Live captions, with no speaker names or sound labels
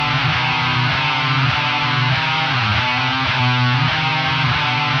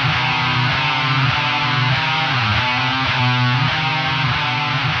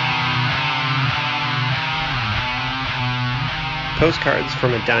Postcards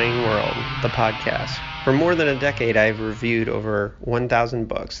from a Dying World, the podcast. For more than a decade, I've reviewed over 1,000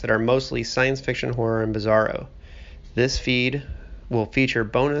 books that are mostly science fiction, horror, and bizarro. This feed will feature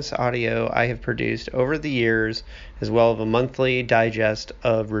bonus audio I have produced over the years, as well as a monthly digest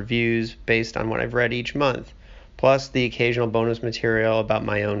of reviews based on what I've read each month, plus the occasional bonus material about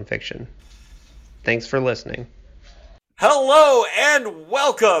my own fiction. Thanks for listening. Hello and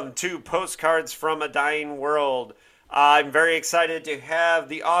welcome to Postcards from a Dying World. I'm very excited to have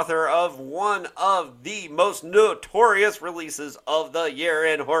the author of one of the most notorious releases of the year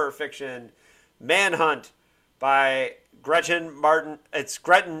in horror fiction, Manhunt by Gretchen Martin. It's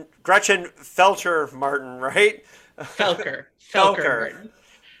Gretchen Felcher Martin, right? Felker Felker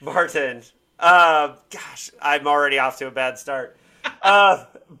Martin. Gosh, I'm already off to a bad start.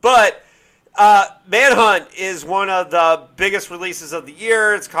 But Manhunt is one of the biggest releases of the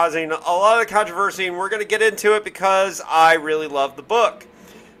year. It's causing a lot of controversy, and we're going to get into it because I really love the book.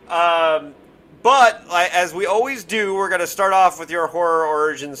 But as we always do, we're going to start off with your horror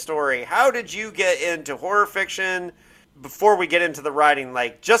origin story. How did you get into horror fiction before we get into the writing?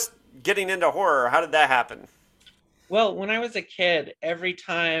 Like, just getting into horror, how did that happen? Well, when I was a kid, every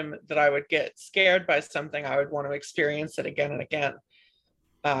time that I would get scared by something, I would want to experience it again and again.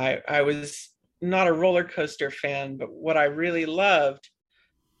 I was not a roller coaster fan, but what I really loved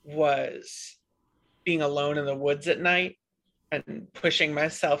was being alone in the woods at night and pushing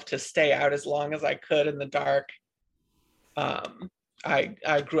myself to stay out as long as I could in the dark.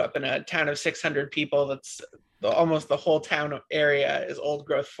 I grew up in a town of 600 people. That's almost the whole town area is old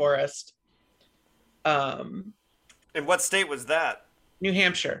growth forest. And what state was that? New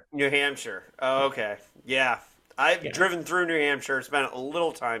Hampshire. New Hampshire. Oh, okay. Yeah. I've driven through New Hampshire, spent a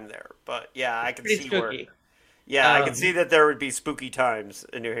little time there, but yeah, I can see spooky. I can see that there would be spooky times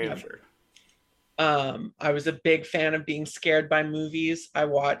in New Hampshire. I was a big fan of being scared by movies. I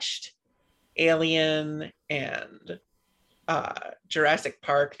watched Alien and Jurassic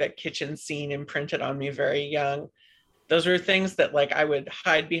Park. That kitchen scene imprinted on me very young. Those were things that like I would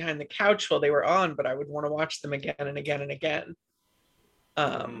hide behind the couch while they were on, but I would want to watch them again and again and again.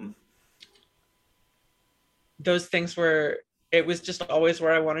 Those things it was just always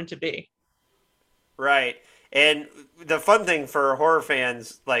where I wanted to be. Right. And the fun thing for horror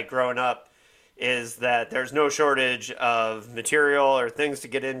fans, like growing up, is that there's no shortage of material or things to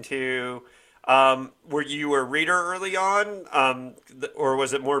get into. Were you a reader early on, or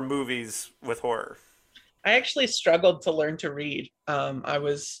was it more movies with horror? I actually struggled to learn to read.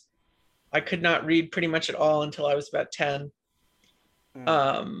 I could not read pretty much at all until I was about 10.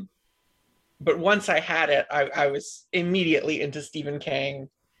 But once I had it, I was immediately into Stephen King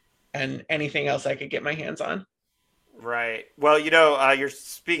and anything else I could get my hands on. Right. Well, you're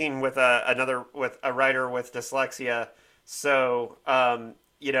speaking with with a writer with dyslexia, so I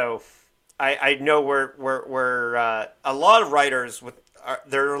know we're a lot of writers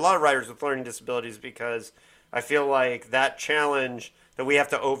there are a lot of writers with learning disabilities because I feel like that challenge that we have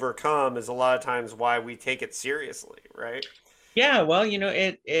to overcome is a lot of times why we take it seriously, right? Yeah, well,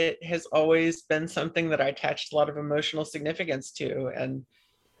 it has always been something that I attached a lot of emotional significance to. And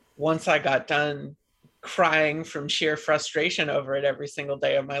once I got done crying from sheer frustration over it every single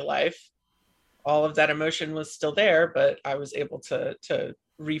day of my life, all of that emotion was still there, but I was able to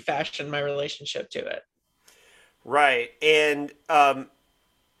refashion my relationship to it. Right. And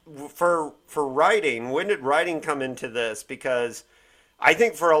for writing, when did writing come into this? Because I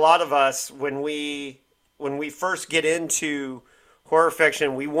think for a lot of us, when we first get into horror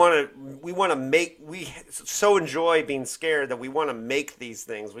fiction, we so enjoy being scared that we want to make these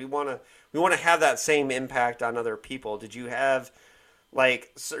things. We want to have that same impact on other people. Did you have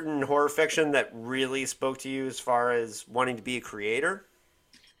like certain horror fiction that really spoke to you as far as wanting to be a creator?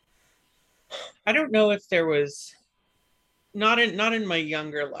 I don't know if there was not in my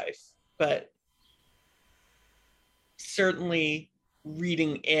younger life, but certainly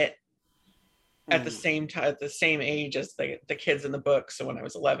reading it at the same time, at the same age as the kids in the book. So when I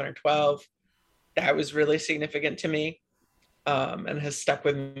was 11 or 12, that was really significant to me, and has stuck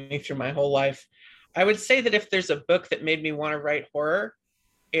with me through my whole life. I would say that if there's a book that made me want to write horror,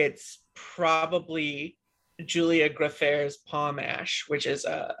 it's probably Julia Graffair's Palm Ash, which is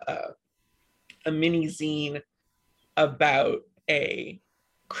a mini zine about a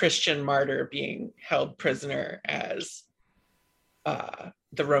Christian martyr being held prisoner as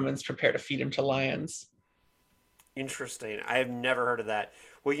the Romans prepare to feed him to lions. Interesting. I have never heard of that.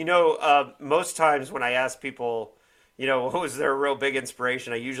 Well, most times when I ask people, what was their real big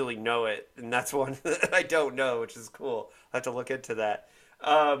inspiration, I usually know it, and that's one that I don't know, which is cool. I have to look into that.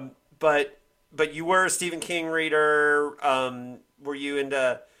 But you were a Stephen King reader. were you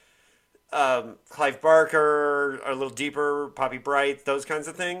into Clive Barker, or a little deeper, Poppy Bright, those kinds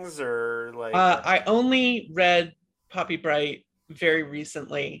of things, or like? I only read Poppy Bright very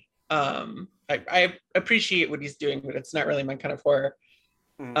recently. I appreciate what he's doing, but it's not really my kind of horror.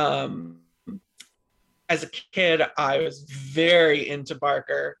 Mm, Um, as a kid, I was very into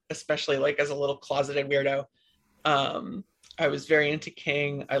Barker, especially like as a little closeted weirdo. Um, I was very into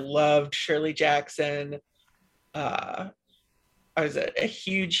King. I loved Shirley Jackson. Uh, I was a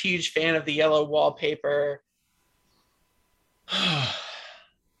huge, huge fan of the Yellow Wallpaper.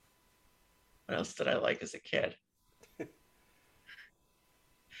 What else did I like as a kid? I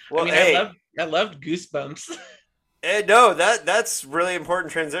well, mean, hey, I loved Goosebumps. no, that's really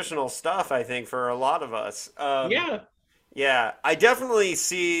important transitional stuff, I think, for a lot of us. Yeah, Yeah, I definitely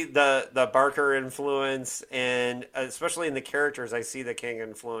see the Barker influence, and especially in the characters, I see the King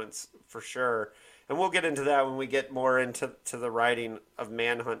influence for sure. And we'll get into that when we get more into the writing of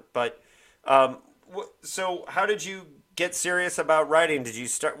Manhunt. But um, so, how did you get serious about writing? Did you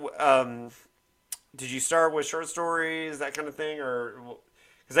start with short stories, that kind of thing, or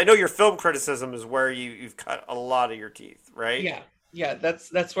because I know your film criticism is where you've cut a lot of your teeth, right? yeah, yeah.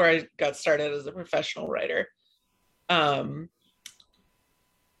 That's where I got started as a professional writer. Um,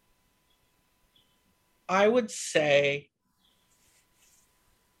 I would say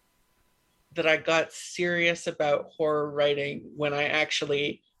that I got serious about horror writing when I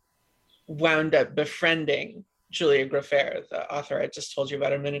actually wound up befriending Julia Graffair, the author I just told you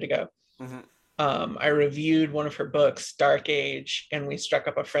about a minute ago. Hmm. I reviewed one of her books, Dark Age, and we struck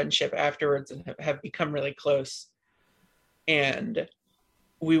up a friendship afterwards and have become really close. And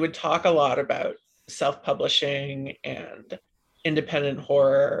we would talk a lot about self-publishing and independent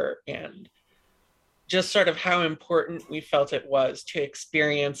horror and just sort of how important we felt it was to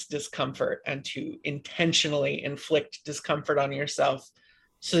experience discomfort and to intentionally inflict discomfort on yourself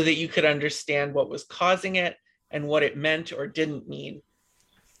so that you could understand what was causing it and what it meant or didn't mean.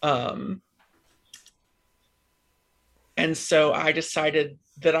 Um, and so I decided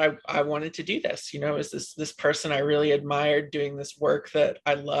that I wanted to do this. You know, is this person I really admired doing this work that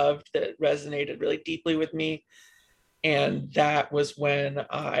I loved, that resonated really deeply with me. And that was when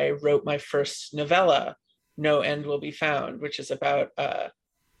I wrote my first novella, No End Will Be Found, which is about a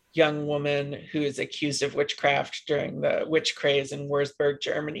young woman who is accused of witchcraft during the witch craze in Wurzburg,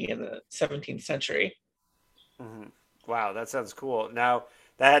 Germany in the 17th century. Hmm. Wow, that sounds cool. Now,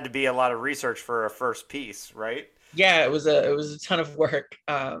 that had to be a lot of research for a first piece, right? Yeah, it was a ton of work.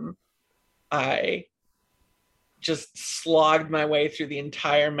 I just slogged my way through the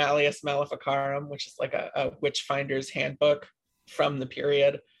entire Malleus Maleficarum, which is like a witch finder's handbook from the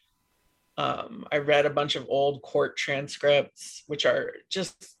period. I read a bunch of old court transcripts, which are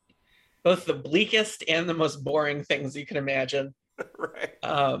just both the bleakest and the most boring things you can imagine. Right.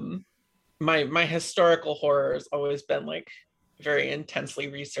 My historical horror has always been like very intensely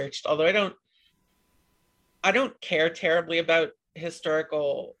researched, although I don't care terribly about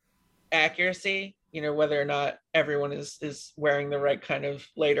historical accuracy, you know, whether or not everyone is wearing the right kind of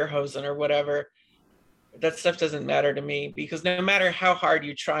lederhosen or whatever. That stuff doesn't matter to me because no matter how hard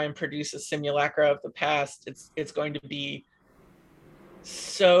you try and produce a simulacra of the past, it's going to be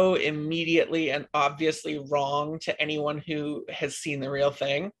so immediately and obviously wrong to anyone who has seen the real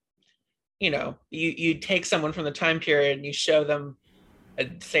thing. You know, you take someone from the time period and you show them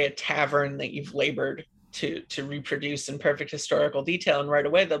say a tavern that you've labored to reproduce in perfect historical detail, and right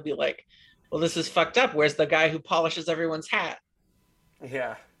away they'll be like, well, this is fucked up. Where's the guy who polishes everyone's hat?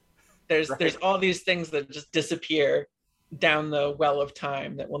 Yeah. There's Right. all these things that just disappear down the well of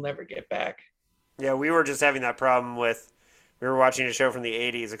time that we'll never get back. Yeah, we were just having that problem with. We were watching a show from the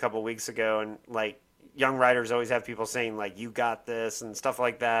 '80s a couple weeks ago, and like young writers always have people saying like "you got this" and stuff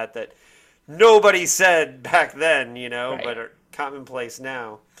like that that nobody said back then, Right. but are commonplace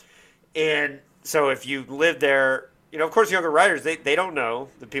now. And so if you live there, of course, younger writers they don't know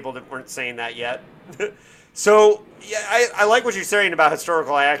the people that weren't saying that yet. So yeah, I like what you're saying about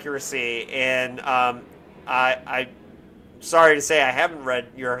historical accuracy, and I sorry to say I haven't read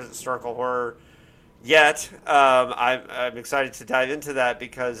your historical horror yet. I'm excited to dive into that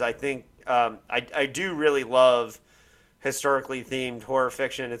because I think I do really love historically themed horror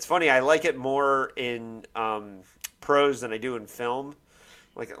fiction. It's funny, I like it more in prose than I do in film.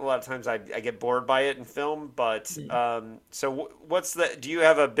 Like a lot of times I get bored by it in film, but Mm. so what's the? Do you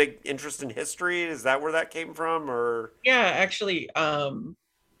have a big interest in history? Is that where that came from, or? Yeah, actually,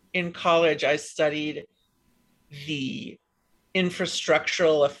 in college, I studied the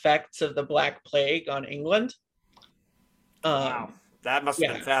infrastructural effects of the Black Plague on England. Wow, Um, that must have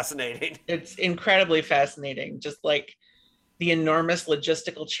been yeah, fascinating. it's incredibly fascinating. Just like the enormous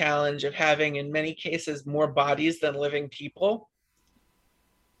logistical challenge of having, in many cases, more bodies than living people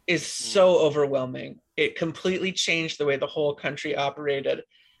is so overwhelming. It completely changed the way the whole country operated.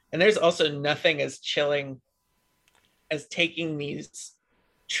 And there's also nothing as chilling as taking these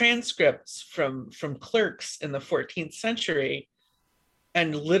transcripts from clerks in the 14th century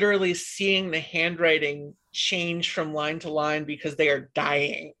and literally seeing the handwriting change from line to line because they are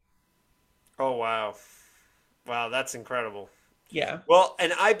dying. Oh, wow. Wow, that's incredible. Yeah, Well,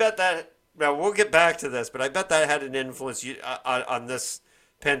 and I bet that, now we'll get back to this, but I bet that had an influence on this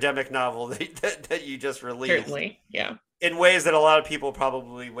pandemic novel that you just released certainly. Yeah. in ways that a lot of people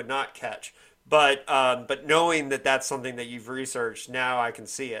probably would not catch. But knowing that that's something that you've researched, now I can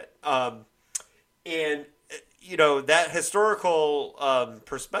see it. And you know that historical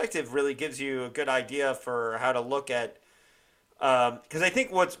perspective really gives you a good idea for how to look at because I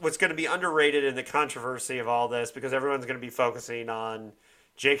think what's going to be underrated in the controversy of all this, because everyone's going to be focusing on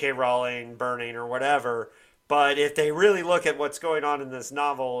J.K. Rowling burning or whatever, but if they really look at what's going on in this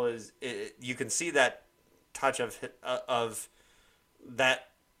novel, you can see that touch of that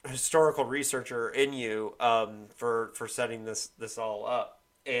historical researcher in you for setting this all up,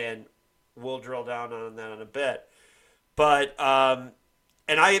 and we'll drill down on that in a bit. But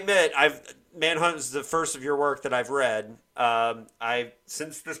and I admit, Manhunt is the first of your work that I've read. I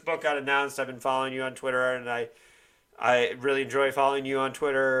since this book got announced, I've been following you on Twitter, and I really enjoy following you on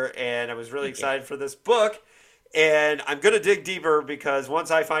Twitter, and I was really excited for this book. And I'm gonna dig deeper because once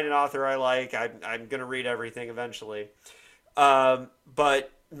I find an author I like, I'm gonna read everything eventually.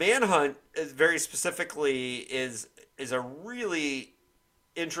 But Manhunt is very specifically is a really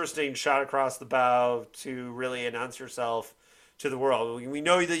interesting shot across the bow to really announce yourself to the world. We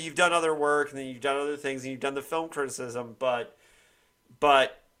know that you've done other work and that you've done other things and you've done the film criticism, but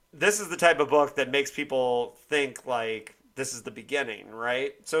this is the type of book that makes people think like this is the beginning,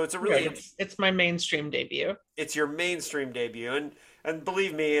 right? So it's a really It's my mainstream debut. it's your mainstream debut, and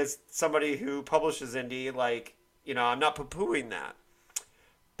believe me, as somebody who publishes indie, like I'm not poo-pooing that,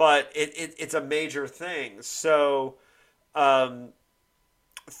 but it's a major thing. So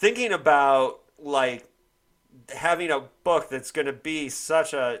thinking about like having a book that's going to be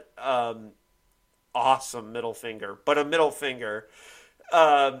such a awesome middle finger, but a middle finger,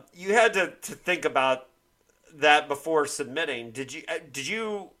 you had to think about that before submitting. Did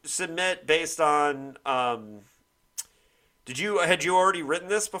you submit based on had you already written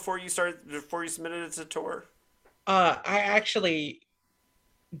this before you submitted it to Tor? I actually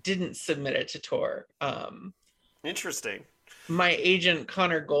didn't submit it to Tor. Interesting. My agent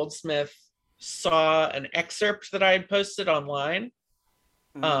Connor Goldsmith saw an excerpt that I had posted online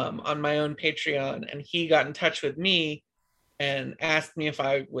on my own Patreon, and he got in touch with me and asked me if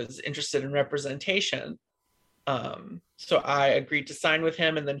I was interested in representation. So I agreed to sign with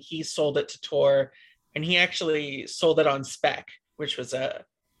him, and then he sold it to Tor, and he actually sold it on spec, which was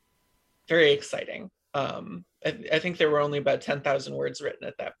very exciting. I think there were only about 10,000 words written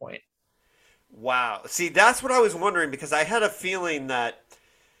at that point. Wow. See, that's what I was wondering because I had a feeling that,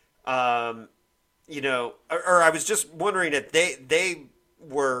 or I was just wondering if they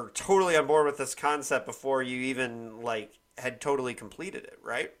were totally on board with this concept before you even like had totally completed it,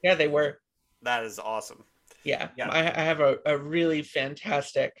 right? Yeah, they were. That is awesome. Yeah, Yeah. I have a really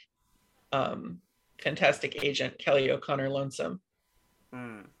fantastic agent, Kelly O'Connor Lonesome,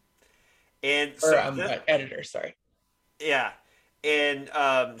 Hmm. And or so editor. Sorry. yeah. And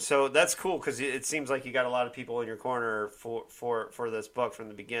so that's cool because it seems like you got a lot of people in your corner for this book from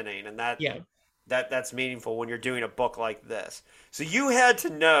the beginning, and Yeah, that's meaningful when you're doing a book like this. So you had to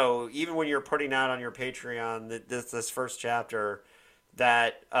know, even when you're putting out on your Patreon that this first chapter,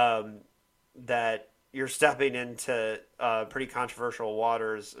 that that you're stepping into pretty controversial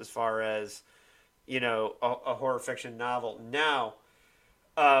waters as far as a horror fiction novel. Now,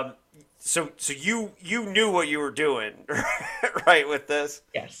 so you knew what you were doing, right, with this?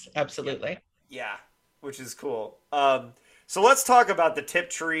 yes, absolutely. Yeah, which is cool. So let's talk about the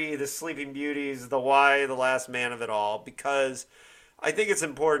Tiptree, the Sleeping Beauties, the why, the last man of it all, because I think it's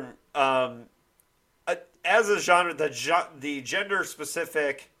important. As a genre, the gender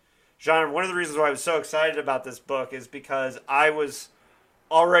specific genre. One of the reasons why I was so excited about this book is because I was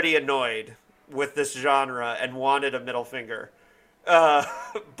already annoyed with this genre and wanted a middle finger uh,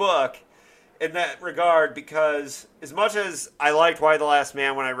 book in that regard, because as much as I liked Why the Last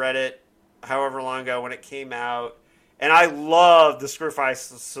Man when I read it, however long ago when it came out, and I love the Screwfly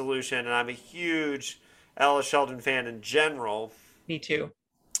Solution, and I'm a huge Alice Sheldon fan in general. Me too.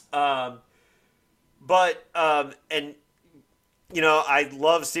 Um, but and I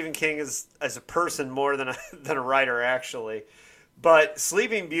love Stephen King as a person more than than a writer, actually. But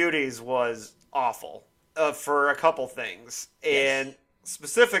Sleeping Beauties was awful for a couple things. Yes. And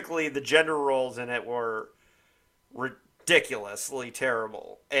specifically, the gender roles in it were ridiculously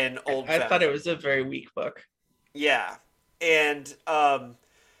terrible and old I thought it fashioned. was a very weak book. Yeah. And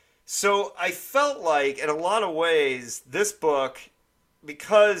so I felt like, in a lot of ways, this book,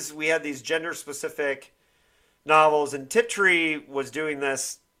 because we had these gender specific novels, and Tiptree was doing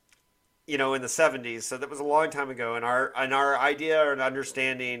this, in the 70s, so that was a long time ago, and our idea and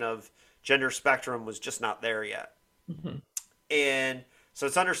understanding of gender spectrum was just not there yet. Mhm. And so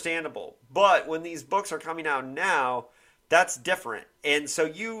it's understandable. But when these books are coming out now, that's different. And so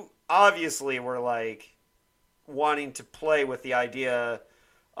you obviously were like wanting to play with the idea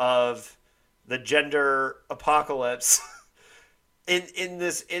of the gender apocalypse in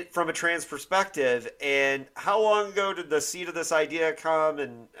this from a trans perspective. And how long ago did the seed of this idea come,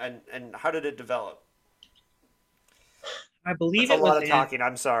 and how did it develop? I That's believe a it was lot of in. talking.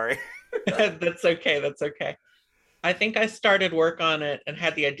 I'm sorry. That's okay. That's okay. I think I started work on it and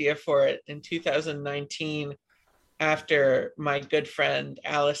had the idea for it in 2019 after my good friend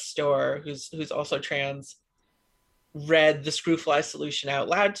Alice Storr, who's also trans, read the Screwfly Solution out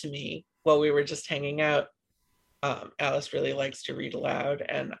loud to me while we were just hanging out. Alice really likes to read aloud,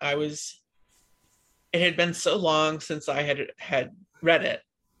 and it had been so long since I had read it,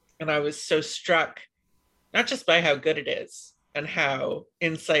 and I was so struck not just by how good it is and how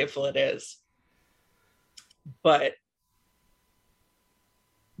insightful it is, but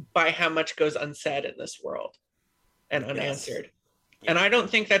by how much goes unsaid in this world and Yes. unanswered. And Yeah. I don't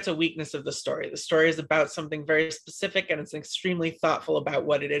think that's a weakness of the story. The story is about something very specific, and it's extremely thoughtful about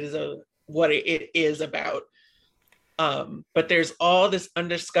what it is about. But there's all this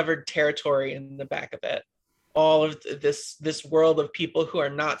undiscovered territory in the back of it. All of this world of people who are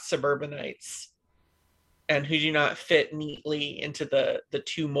not suburbanites and who do not fit neatly into the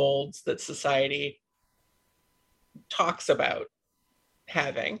two molds that society talks about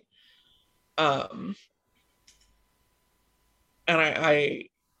having. Um, and I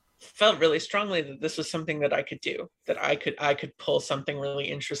felt really strongly that this was something that I could do, that I could pull something really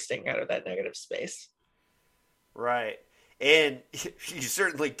interesting out of that negative space. Right. And you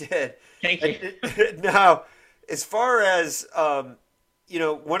certainly did. Thank you. And now, as far as one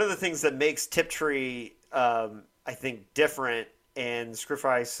of the things that makes Tiptree, I think, different, and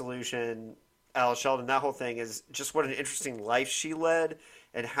Screwfry Solution, Alice Sheldon, that whole thing is just what an interesting life she led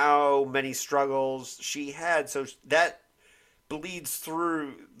and how many struggles she had. So that bleeds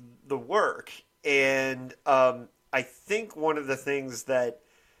through the work. And I think one of the things that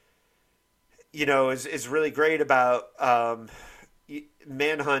is really great about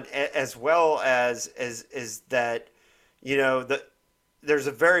Manhunt, as well as is that there's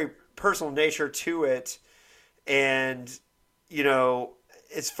a very personal nature to it, and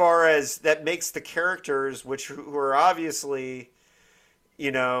as far as that makes the characters, which who are obviously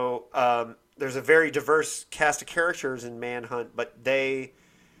there's a very diverse cast of characters in Manhunt, but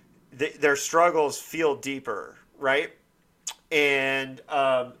their struggles feel deeper, right? And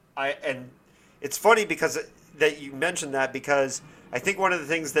it's funny because that you mentioned that, because I think one of the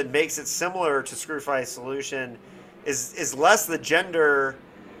things that makes it similar to Screwfly Solution is less the gender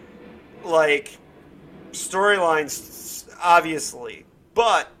like storylines, obviously,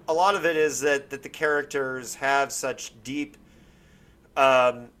 but a lot of it is that the characters have such deep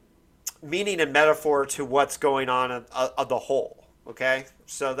um, meaning and metaphor to what's going on of the whole. Okay,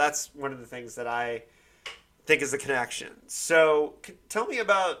 so that's one of the things that I think is the connection. So, tell me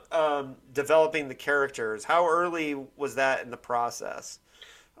about developing the characters. How early was that in the process?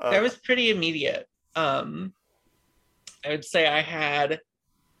 That Uh, was pretty immediate. I would say I had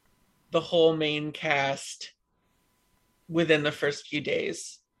the whole main cast within the first few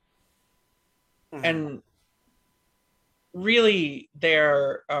days. mhm. And really,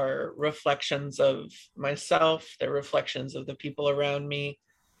 there are reflections of myself, they're reflections of the people around me,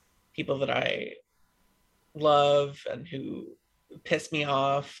 people that I love and who piss me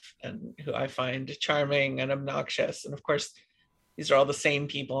off and who I find charming and obnoxious. And of course, these are all the same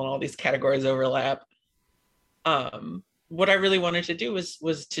people and all these categories overlap. What I really wanted to do was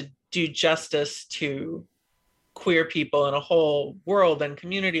to do justice to queer people and a whole world and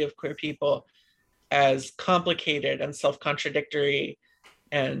community of queer people as complicated and self-contradictory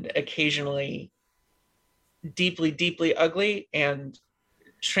and occasionally deeply, deeply ugly and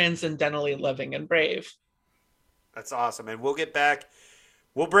transcendentally loving and brave. That's awesome, and we'll get back.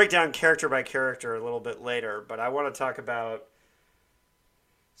 We'll break down character by character a little bit later, but I want to talk about.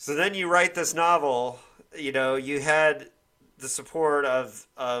 So then you write this novel. You had the support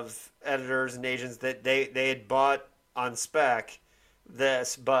of editors and agents that they had bought on spec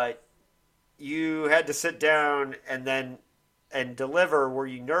this, but you had to sit down and deliver. Were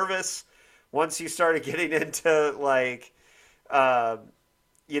you nervous once you started getting into like uh,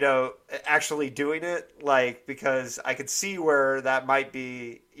 actually doing it? Like, because I could see where that might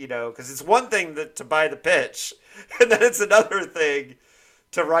be, because it's one thing to buy the pitch, and then it's another thing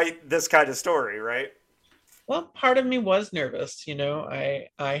to write this kind of story, right? Well, part of me was nervous. I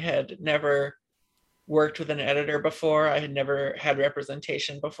had never worked with an editor before. I had never had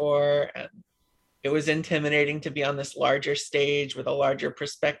representation before, and it was intimidating to be on this larger stage with a larger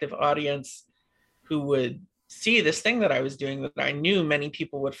prospective audience who would see this thing that I was doing that I knew many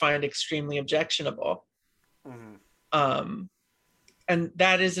people would find extremely objectionable. Mm-hmm. And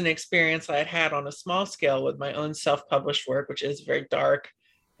that is an experience I had had on a small scale with my own self-published work, which is very dark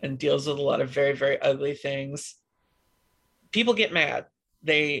and deals with a lot of very, very ugly things. People get mad.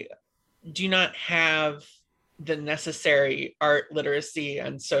 They do not have the necessary art literacy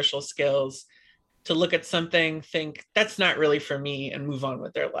and social skills to look at something, think that's not really for me, and move on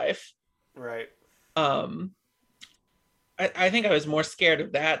with their life. Right. I think I was more scared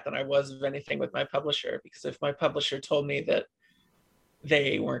of that than I was of anything with my publisher, because if my publisher told me that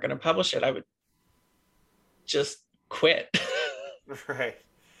they weren't going to publish it, I would just quit. Right.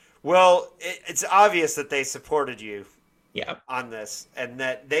 Well, it's obvious that they supported you Yeah. on this, and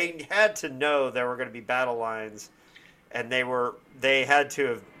that they had to know there were going to be battle lines, and they had to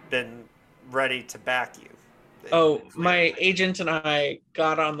have been ready to back you. Oh, my agent and I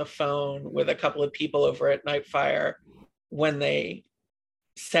got on the phone with a couple of people over at Nightfire when they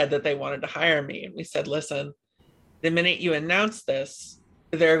said that they wanted to hire me. And we said, listen, the minute you announce this,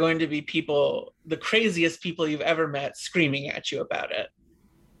 there are going to be people, the craziest people you've ever met, screaming at you about it.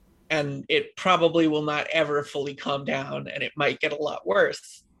 And it probably will not ever fully calm down, and it might get a lot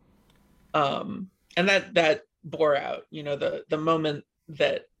worse. And that bore out. The moment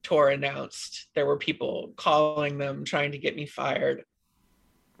that Tor announced, there were people calling them, trying to get me fired.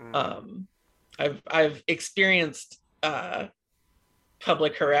 I've experienced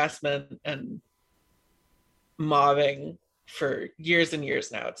public harassment and mobbing for years and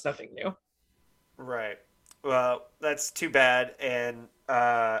years now. It's nothing new. Right. Well, that's too bad, and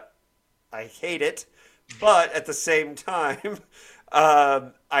I hate it. But at the same time,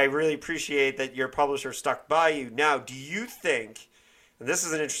 I really appreciate that your publisher stuck by you. Now, do you think, and this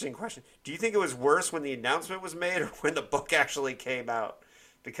is an interesting question, do you think it was worse when the announcement was made or when the book actually came out?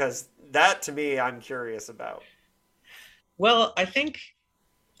 Because that, to me, I'm curious about. Well, I think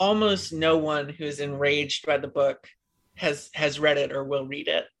almost no one who's enraged by the book has read it or will read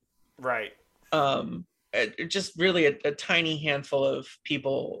it. Right. Just really a tiny handful of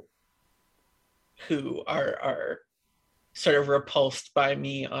people who are sort of repulsed by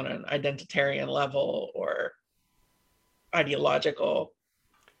me on an identitarian level or ideological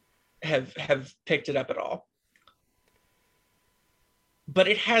have picked it up at all. But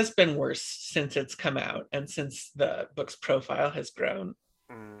it has been worse since it's come out and since the book's profile has grown.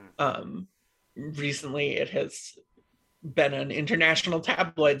 Recently, it has been an international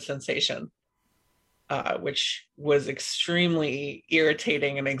tabloid sensation, which was extremely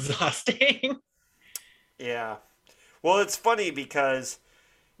irritating and exhausting. Yeah. Well, it's funny because,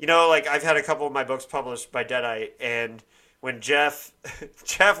 like I've had a couple of my books published by Deadite, and when Jeff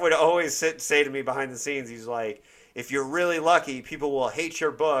would always say to me behind the scenes, he's like, if you're really lucky, people will hate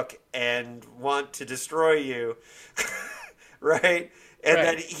your book and want to destroy you. Right? And Right.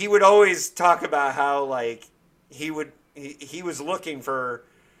 then he would always talk about how like he was looking for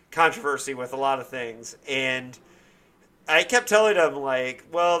controversy with a lot of things, and I kept telling him like,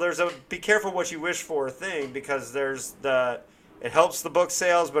 well, there's a be careful what you wish for thing, because it helps the book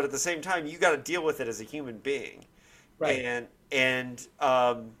sales, but at the same time you got to deal with it as a human being. Right. And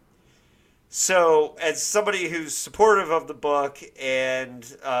so as somebody who's supportive of the book and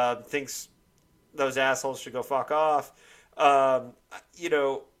thinks those assholes should go fuck off,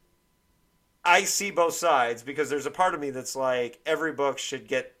 I see both sides, because there's a part of me that's like, every book should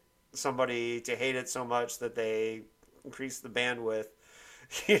get somebody to hate it so much that they increase the bandwidth.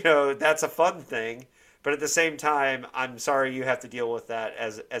 That's a fun thing. But at the same time, I'm sorry you have to deal with that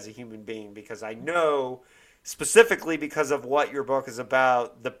as a human being, because I know, specifically because of what your book is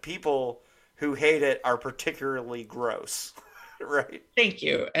about, the people who hate it are particularly gross. Right? Thank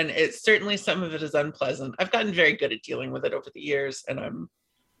you. And it's certainly, some of it is unpleasant. I've gotten very good at dealing with it over the years, and I'm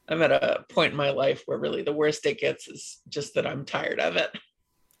at a point in my life where really the worst it gets is just that I'm tired of it.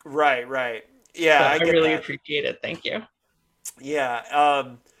 Right. Yeah, But I I get really that. appreciate it. Thank you.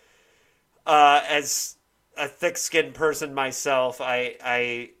 Yeah. As a thick-skinned person myself,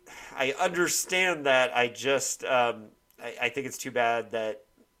 I understand that. I just I think it's too bad that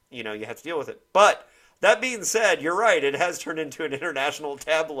you have to deal with it. But that being said, you're right. It has turned into an international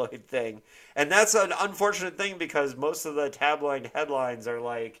tabloid thing, and that's an unfortunate thing because most of the tabloid headlines are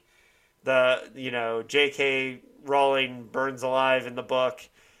like J.K. Rowling burns alive in the book,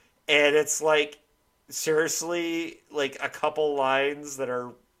 and it's like seriously like a couple lines that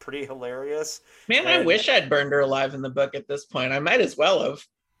are pretty hilarious. Man, I And wish I'd burned her alive in the book at this point. I might as well have.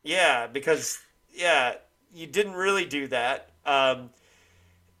 yeah, because yeah, you didn't really do that.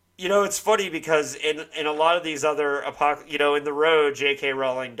 It's funny because in a lot of these other in the road, J.K.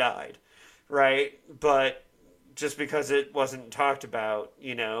 Rowling died, right? But just because it wasn't talked about,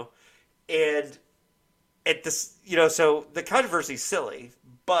 and at this, so the controversy's silly,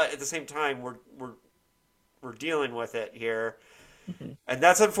 but at the same time, we're dealing with it here, Mhm. and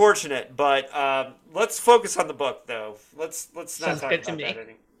that's unfortunate. But let's focus on the book, though. Let's not Sounds talk good to about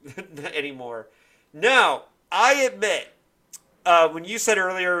me. that anymore. Now, I admit, when you said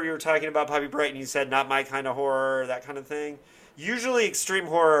earlier you were talking about Bobby Bright and you said not my kind of horror, that kind of thing. Usually, extreme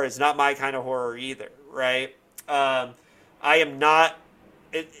horror is not my kind of horror either, right? I am not.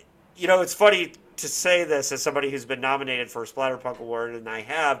 It, it's funny to say this as somebody who's been nominated for a Splatterpunk Award, and I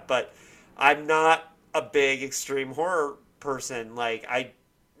have, but I'm not a big extreme horror person. Like, I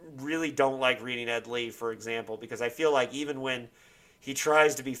really don't like reading Ed Lee, for example, because I feel like even when he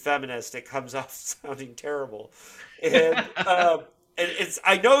tries to be feminist, it comes off sounding terrible. And it's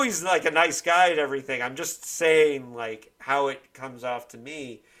I know he's like a nice guy and everything. I'm just saying like how it comes off to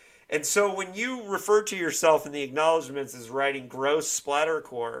me. And so when you refer to yourself in the acknowledgments as writing gross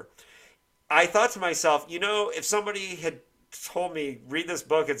splattercore, I thought to myself, if somebody had told me read this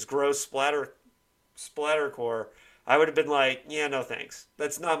book, it's gross splattercore, I would have been like, yeah, no thanks.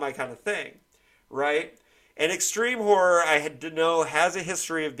 That's not my kind of thing, right? And extreme horror, I had to know, has a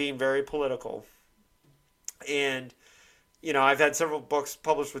history of being very political. And, I've had several books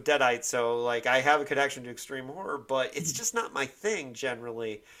published with Deadite, so, like, I have a connection to extreme horror, but it's just not my thing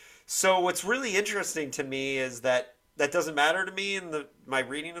generally. So, what's really interesting to me is that that doesn't matter to me in my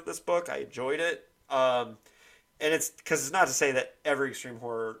reading of this book. I enjoyed it. And it's because it's not to say that every extreme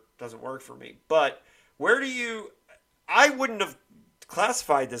horror doesn't work for me, but where do you. I wouldn't have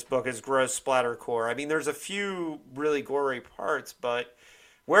classified this book as gross splattercore. I mean, there's a few really gory parts, but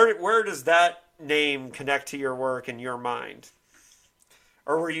where does that name connect to your work in your mind?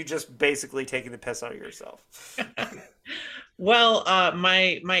 Or were you just basically taking the piss out of yourself? Well,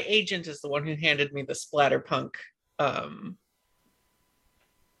 my agent is the one who handed me the Splatterpunk um,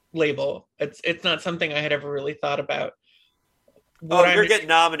 label. It's not something I had ever really thought about. Oh, What you're I'm getting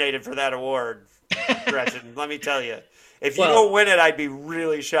nominated for that award, Gretchen. Let me tell you. If you well, don't win it, I'd be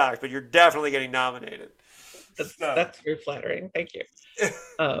really shocked, but you're definitely getting nominated. So, that's very flattering. Thank you.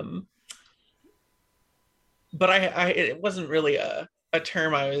 Um, but it wasn't really a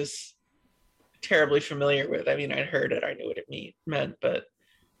term I was terribly familiar with. I mean, I'd heard it, I knew what it meant, but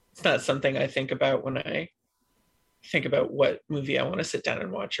it's not something I think about when I think about what movie I want to sit down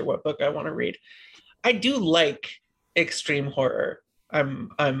and watch or what book I want to read. I do like extreme horror.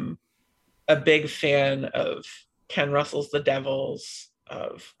 I'm a big fan of Ken Russell's The Devils,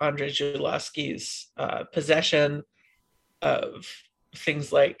 of Andrei Zulawski's Possession, of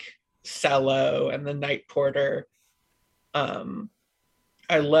things like Cello and The Night Porter. Um,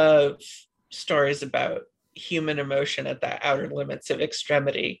 I love stories about human emotion at the outer limits of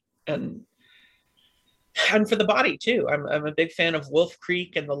extremity and for the body too. I'm a big fan of Wolf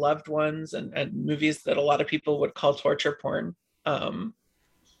Creek and The Loved Ones and movies that a lot of people would call torture porn. Um,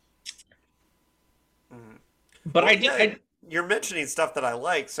 mhm. but Well, I do. yeah, you're mentioning stuff that I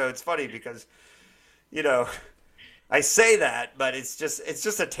like, so it's funny because, you know, I say that, but it's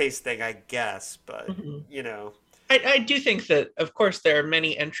just a taste thing, I guess. But Mhm. you know, I do think that, of course, there are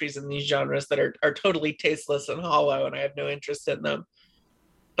many entries in these genres that are totally tasteless and hollow, and I have no interest in them.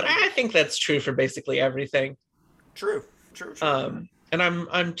 But I think that's true for basically everything. true, true, true. And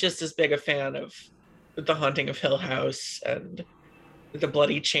I'm just as big a fan of The Haunting of Hill House and The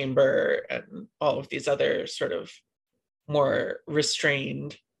Bloody Chamber and all of these other sort of more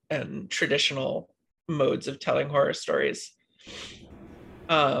restrained and traditional modes of telling horror stories.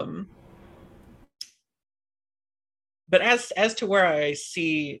 Um, but as to where I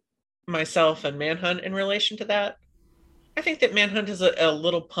see myself and Manhunt in relation to that, I think that Manhunt is a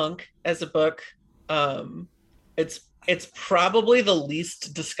little punk as a book. Um, it's probably the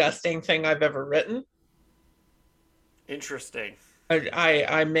least disgusting thing I've ever written. Interesting.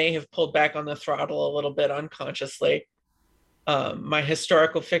 I may have pulled back on the throttle a little bit unconsciously. My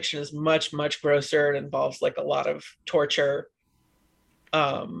historical fiction is much, much grosser. It involves like a lot of torture.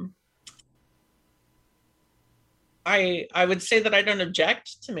 Um, I would say that I don't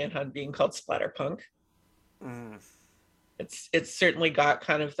object to Manhunt being called splatterpunk. Mm. It's certainly got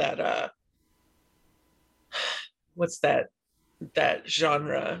kind of that what's that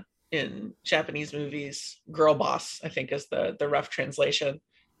genre in Japanese movies? Girl boss, I think, is the rough translation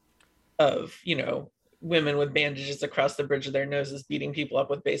of, women with bandages across the bridge of their noses beating people up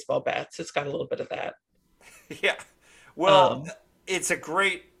with baseball bats. It's got a little bit of that. Yeah. Well, Um, it's a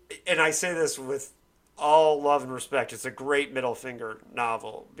great, and I say this with all love and respect, it's a great middle finger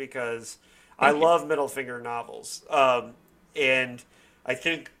novel because I Thank you. love middle finger novels. And I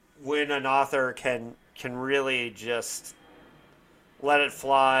think when an author can really just let it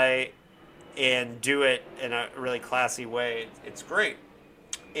fly and do it in a really classy way, it's great.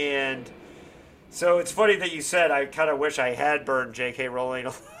 And so it's funny that you said I kind of wish I had burned J.K. Rowling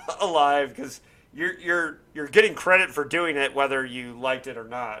alive because you're getting credit for doing it whether you liked it or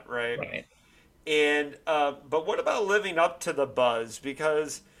not, right? Right. And but what about living up to the buzz?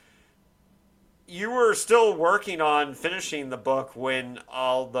 Because you were still working on finishing the book when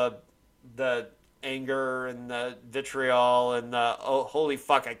all the anger and the vitriol and the oh holy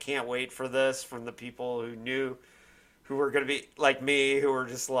fuck I can't wait for this from the people who knew who were going to be like me who were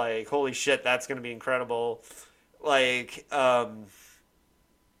just like holy shit that's going to be incredible like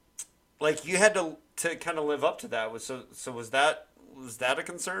like you had to kind of live up to that was so was that a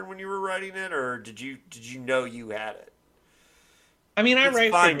concern when you were writing it or did you know you had it? I mean, I It's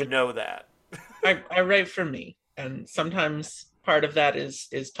write for fine me. to know that. I write for me, and sometimes part of that is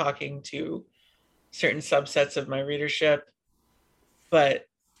talking to certain subsets of my readership, but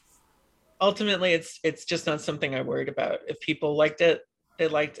ultimately it's just not something I worried about. If people liked it, they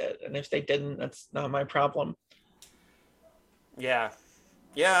liked it, and if they didn't, that's not my problem. Yeah.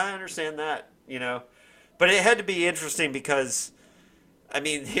 Yeah, I understand that, you know. But it had to be interesting because I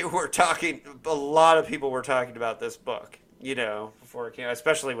mean, they were talking a lot of people were talking about this book, you know, before it came,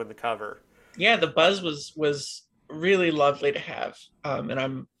 especially with the cover. Yeah, the buzz was really lovely to have, and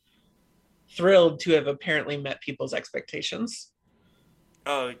I'm thrilled to have apparently met people's expectations.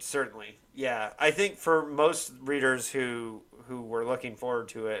 Oh, certainly. Yeah. I think for most readers who were looking forward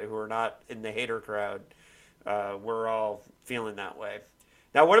to it, who were not in the hater crowd, we're all feeling that way.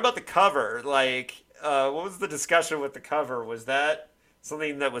 Now, what about the cover? Like, what was the discussion with the cover? Was that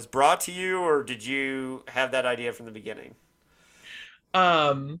something that was brought to you, or did you have that idea from the beginning?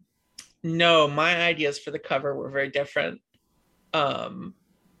 Um, no, my ideas for the cover were very different. Um,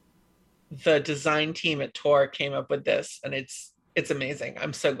 the design team at Tor came up with this, and it's amazing.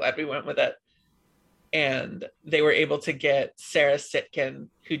 I'm so glad we went with it. And they were able to get Sarah Sitkin,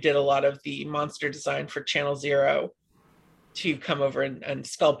 who did a lot of the monster design for Channel Zero, to come over and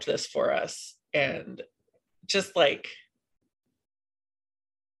sculpt this for us. And just like,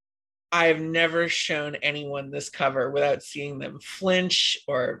 I've never shown anyone this cover without seeing them flinch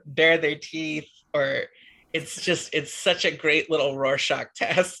or bare their teeth, or it's such a great little Rorschach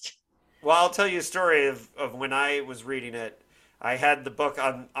test. Well, I'll tell you a story of when I was reading it. I had the book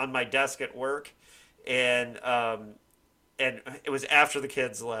on my desk at work, and it was after the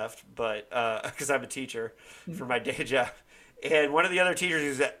kids left, but because I'm a teacher for my day job, and one of the other teachers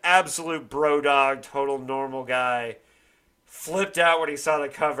who's an absolute bro dog, total normal guy, flipped out when he saw the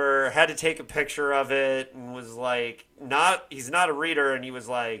cover, had to take a picture of it, and was like, not he's not a reader, and he was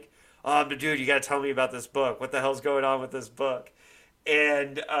like, dude, you got to tell me about this book. What the hell's going on with this book?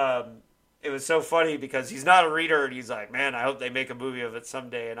 And it was so funny because he's not a reader, and he's like, man, I hope they make a movie of it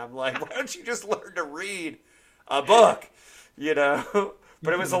someday. And I'm like, why don't you just learn to read a book, you know?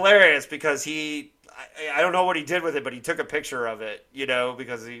 But it was hilarious because I don't know what he did with it, but he took a picture of it, you know,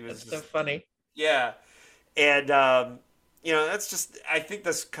 because he was That's so just, funny. yeah. And, you know, that's just, I think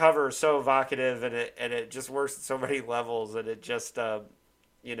this cover is so evocative and it just works at so many levels and it just,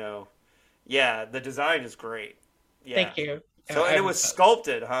 you know, yeah, the design is great. Yeah. Thank you. So, and it was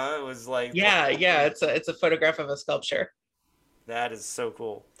sculpted, huh? It was like the Yeah, whole yeah. thing. It's a photograph of a sculpture. That is so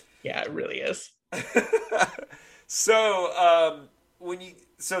cool. Yeah, it really is. So, when you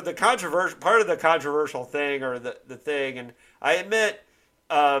so the controversial part of the controversial thing or the thing, and I admit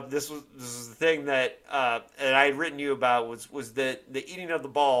this was the thing that and I had written you about was the eating of the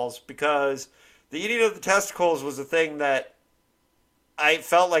balls because the eating of the testicles was a thing that I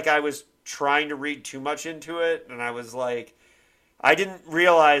felt like I was trying to read too much into it, and I was like, I didn't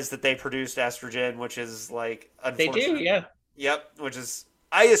realize that they produced estrogen, which is like They do, unfortunate. yeah. Yep, which is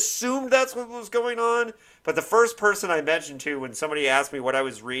I assumed that's what was going on, but the first person I mentioned to when somebody asked me what I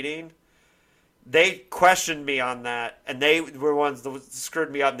was reading, they questioned me on that, and they were ones that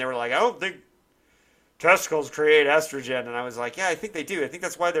screwed me up, and they were like, I don't think testicles create estrogen. And I was like, yeah, I think they do. I think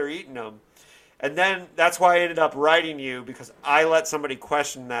that's why they're eating them. And then that's why I ended up writing you, because I let somebody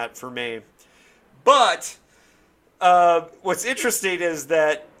question that for me. But what's interesting is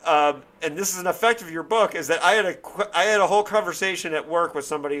that, and this is an effect of your book, is that I had a whole conversation at work with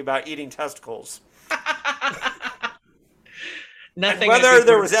somebody about eating testicles. And Nothing whether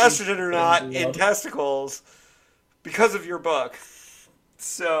there was estrogen or not in testicles because of your book.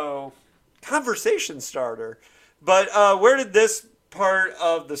 So, conversation starter. But where did this part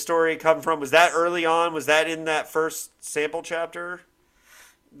of the story come from? Was that early on? Was that in that first sample chapter?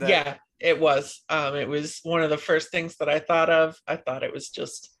 Yeah, it was. It was one of the first things that I thought of. I thought it was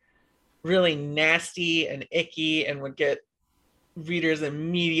just really nasty and icky and would get readers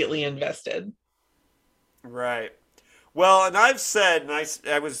immediately invested. Right. Well, and I've said, and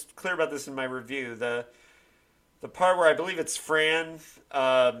I was clear about this in my review, the part where I believe it's Fran,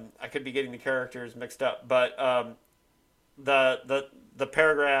 I could be getting the characters mixed up, but the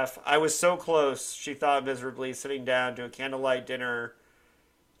paragraph, I was so close, she thought miserably, sitting down to a candlelight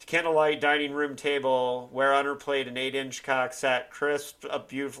dining room table where on her plate an 8-inch cock sat crisped up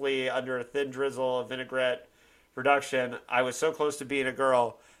beautifully under a thin drizzle of vinaigrette reduction. I was so close to being a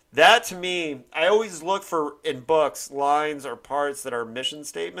girl. That to me, I always look for in books lines or parts that are mission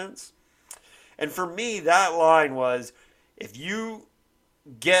statements. And for me, that line was, if you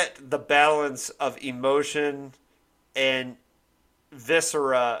get the balance of emotion and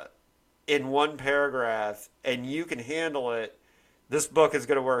viscera in one paragraph and you can handle it, this book is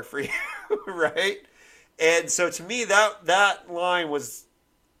going to work for you, right? And so to me, that line was,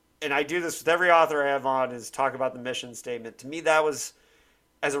 and I do this with every author I have on, is talk about the mission statement. To me, that was,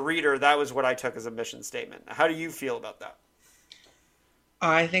 as a reader, that was what I took as a mission statement. How do you feel about that?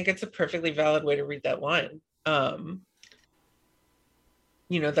 I think it's a perfectly valid way to read that line.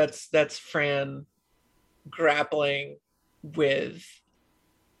 That's Fran grappling with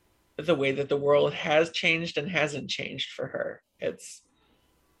the way that the world has changed and hasn't changed for her. It's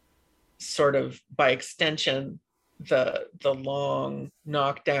sort of, by extension, the long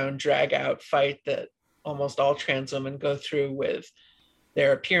knockdown, drag out fight that almost all trans women go through with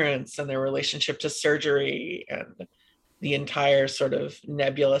their appearance and their relationship to surgery and the entire sort of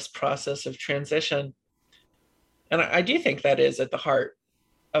nebulous process of transition. And I do think that is at the heart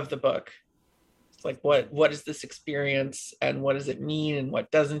of the book. It's like, what is this experience, and what does it mean, and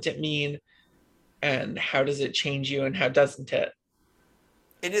what doesn't it mean, and how does it change you, and how doesn't it?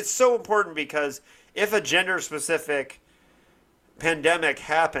 And it's so important because if a gender specific pandemic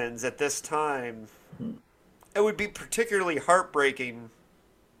happens at this time, Mhm. it would be particularly heartbreaking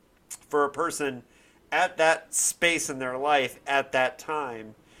for a person at that space in their life at that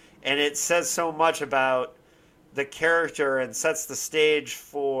time. And it says so much about the character and sets the stage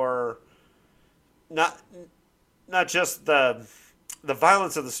for not not just the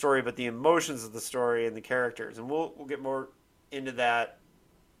violence of the story, but the emotions of the story and the characters. And we'll get more into that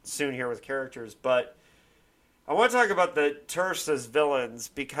soon here with characters. But I want to talk about the TERFs as villains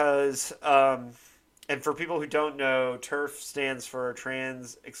because, and for people who don't know, TERF stands for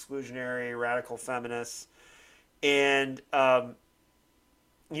Trans Exclusionary Radical Feminists. And, a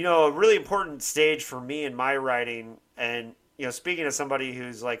really important stage for me in my writing, and, speaking as somebody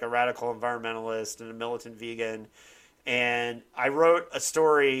who's like a radical environmentalist and a militant vegan, and I wrote a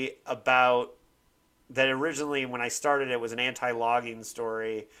story about that originally when I started it was an anti-logging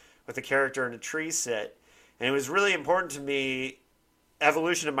story with a character in a tree sit. And it was really important to me,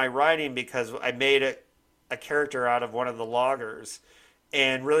 evolution of my writing, because I made a character out of one of the loggers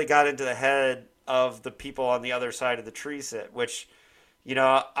and really got into the head of the people on the other side of the tree sit, which,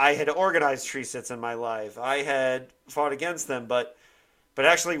 I had organized tree sits in my life. I had fought against them, but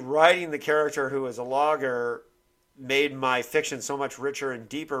actually writing the character who was a logger made my fiction so much richer and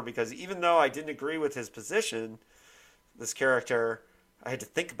deeper, because even though I didn't agree with his position, this character, I had to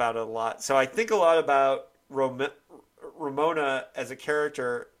think about it a lot. So I think a lot about Ramona as a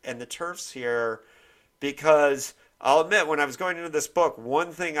character and the TERFs here, because I'll admit, when I was going into this book,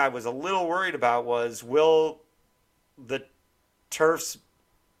 one thing I was a little worried about was, will the TERFs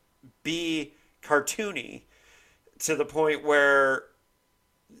be cartoony to the point where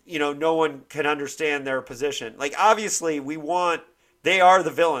no one can understand their position? Like, obviously, they are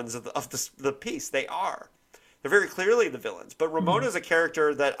the villains of the piece. They are. They're very clearly the villains. But Ramona's a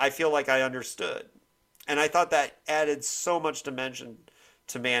character that I feel like I understood. And I thought that added so much dimension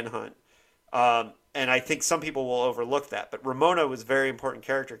to Manhunt. And I think some people will overlook that. But Ramona was a very important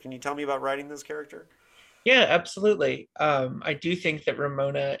character. Can you tell me about writing this character? Yeah, absolutely. I do think that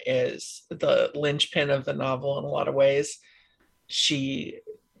Ramona is the linchpin of the novel in a lot of ways. She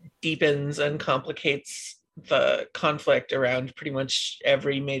deepens and complicates the conflict around pretty much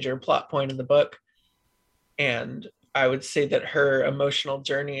every major plot point in the book. And I would say that her emotional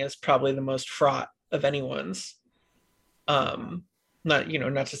journey is probably the most fraught of anyone's. Um, not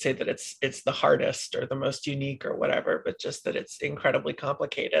to say that it's the hardest or the most unique or whatever, but just that it's incredibly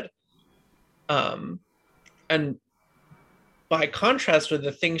complicated. Um, and by contrast with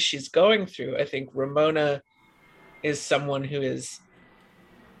the things she's going through, I think Ramona is someone who is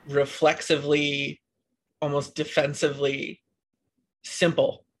reflexively, almost defensively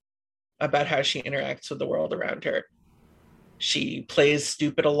simple about how she interacts with the world around her. She plays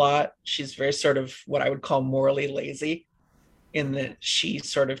stupid a lot. She's very sort of what I would call morally lazy, in that she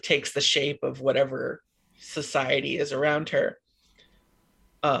sort of takes the shape of whatever society is around her.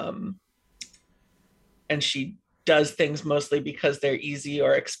 Um, and she does things mostly because they're easy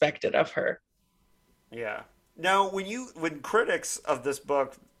or expected of her. Yeah. Now, when critics of this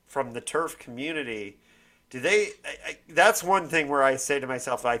book from the turf community, do they? That's one thing where I say to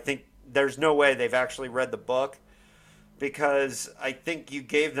myself, I think there's no way they've actually read the book because I think you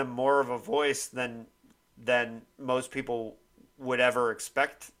gave them more of a voice than most people would ever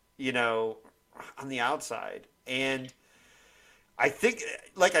expect. On the outside, and I think,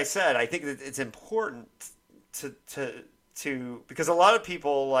 like I said, I think that it's important to because a lot of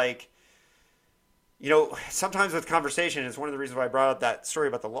people sometimes with conversation is one of the reasons why I brought up that story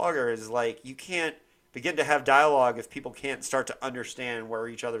about the logger is like you can't begin to have dialogue if people can't start to understand where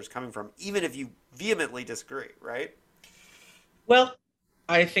each other's coming from, even if you vehemently disagree, right? Well,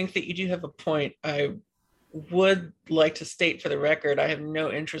 I think that you do have a point. I would like to state for the record, I have no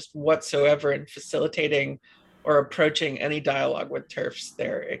interest whatsoever in facilitating or approaching any dialogue with TERFs.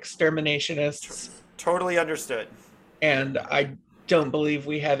 They're T- exterminationists, totally understood. and I don't believe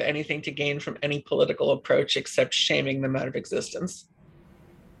we have anything to gain from any political approach except shaming them out of existence.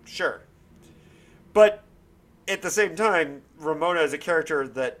 Sure. But at the same time, Ramona is a character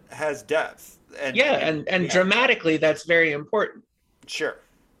that has depth Yeah, and and yeah, dramatically, that's very important sure.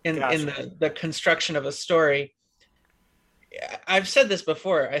 in Gotcha. the construction of a story. I've said this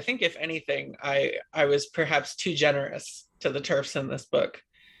before. I think if anything, I was perhaps too generous to the TERFs in this book,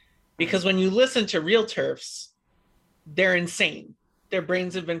 because when you listen to real TERFs, they're insane. Their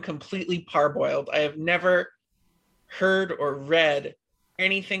brains have been completely parboiled. I have never heard or read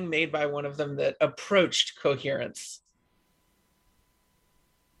anything made by one of them that approached coherence.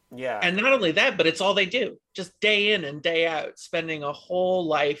 Yeah. And not only that, but it's all they do, just day in and day out, spending a whole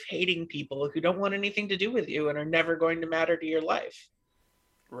life hating people who don't want anything to do with you and are never going to matter to your life.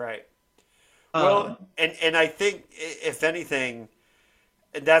 Right. Well, Um, and I think if anything,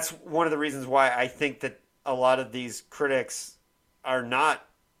 that's one of the reasons why I think that a lot of these critics are not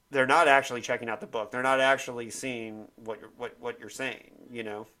they're not actually checking out the book. They're not actually seeing what you're saying, you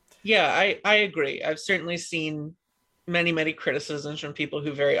know. yeah, I agree. I've certainly seen many criticisms from people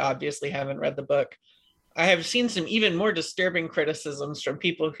who very obviously haven't read the book. I have seen some even more disturbing criticisms from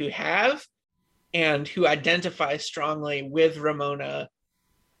people who have and who identify strongly with Ramona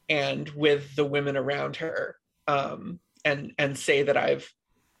and with the women around her, and say that I've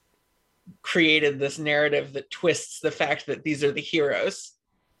created this narrative that twists the fact that these are the heroes.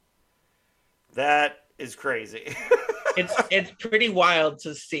 That is crazy. It's pretty wild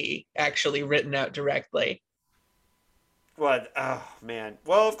to see actually written out directly. What? Oh man.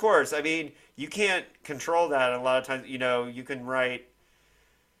 Well, of course. I mean, you can't control that. A lot of times, you can write,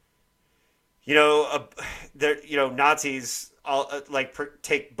 there, Nazis all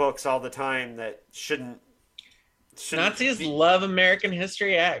take books all the time that shouldn't Nazis be. love American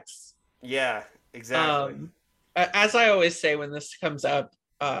History X. Yeah, exactly. Um, as I always say when this comes up,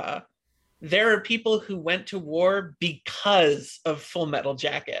 there are people who went to war because of Full Metal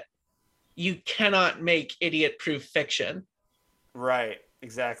Jacket. You cannot make idiot-proof fiction. Right.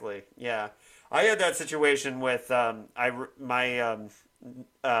 Exactly. Yeah. I had that situation with my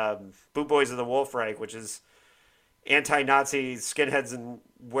Boot Boys of the Wolf Reich, which is anti-Nazi skinheads and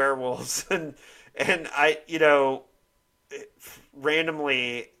werewolves, and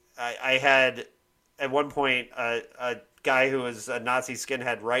randomly I had at one point a guy who was a Nazi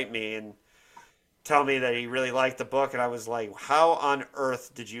skinhead write me and tell me that he really liked the book, and I was like, how on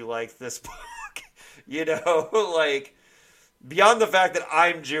earth did you like this book? Like beyond the fact that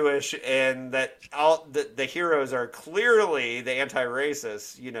I'm Jewish and that all the heroes are clearly the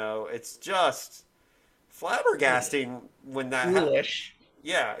anti-racists, it's just flabbergasting when that happens. Foolish.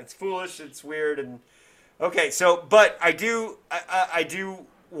 Yeah, it's foolish, it's weird, and okay. So, but I do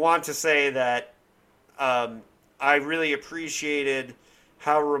want to say that I really appreciated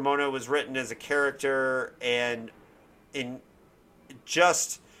how Ramona was written as a character, and in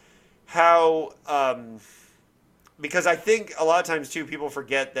just how because I think a lot of times too people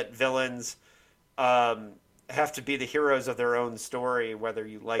forget that villains um, have to be the heroes of their own story, whether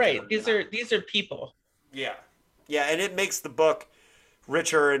you like it Right. or These not. are people. Yeah, yeah, and it makes the book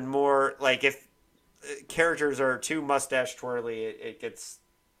richer and more like if characters are too mustache twirly, it gets.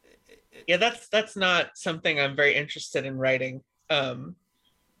 It, Yeah, that's not something I'm very interested in writing. I'm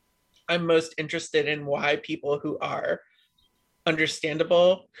most interested in why people who are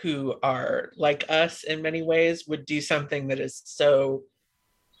understandable, who are like us in many ways, would do something that is so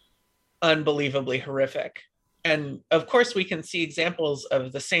unbelievably horrific. And of course, we can see examples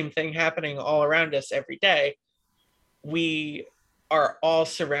of the same thing happening all around us every day. We are all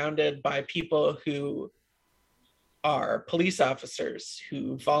surrounded by people who are police officers,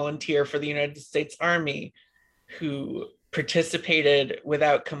 who volunteer for the United States Army, who participated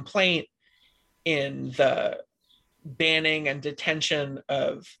without complaint in the banning and detention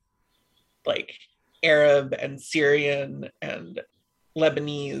of like Arab and Syrian and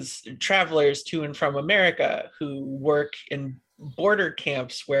Lebanese travelers to and from America, who work in border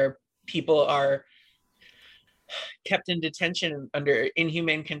camps where people are kept in detention under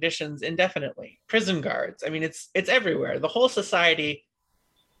inhumane conditions indefinitely. Prison guards. I mean, it's everywhere. The whole society,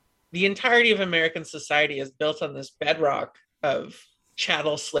 the entirety of American society is built on this bedrock of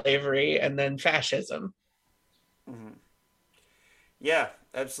chattel slavery and then fascism. Mhm. Yeah,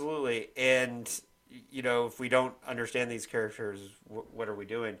 absolutely. And if we don't understand these characters, what are we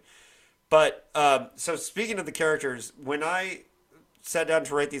doing? But so speaking of the characters, when I sat down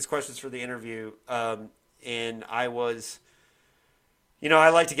to write these questions for the interview, and I was, I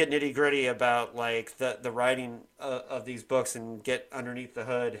like to get nitty gritty about like the writing of these books and get underneath the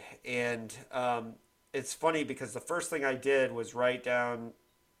hood. And it's funny because the first thing I did was write down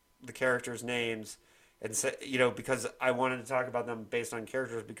the characters' names and say, because I wanted to talk about them based on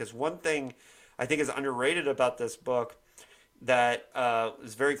characters. Because one thing I think is underrated about this book that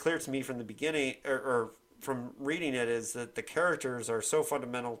is very clear to me from the beginning or from reading it is that the characters are so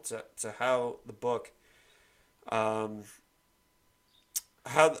fundamental to how the book um,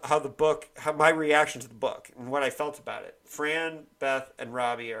 how my reaction to the book and what I felt about it. Fran, Beth, and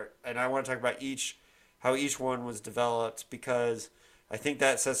Robbie are, and I want to talk about how each one was developed because I think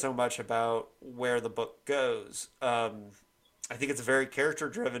that says so much about where the book goes. I think it's a very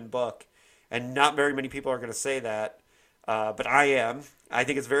character-driven book, and not very many people are going to say that, but I am. I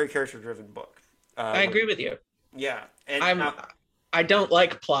think it's a very character-driven book. I agree with you. Yeah, and I'm I don't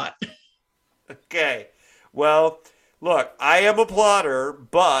like plot. okay. Well, look, I am a plotter,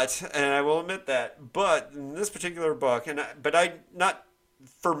 and I will admit that, but in this particular book, but I not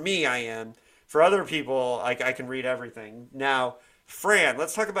for me, I am. For other people, I can read everything. Now, Fran,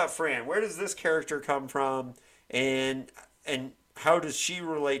 let's talk about Fran. Where does this character come from, and how does she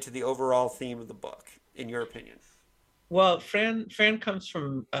relate to the overall theme of the book, in your opinion? Well, Fran comes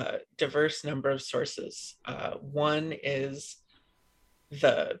from a diverse number of sources. One is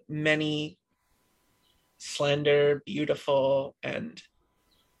the many slender, beautiful, and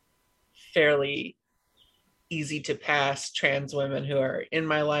fairly easy to pass trans women who are in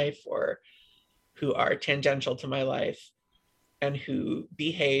my life or who are tangential to my life and who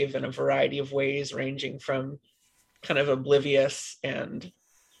behave in a variety of ways, ranging from kind of oblivious and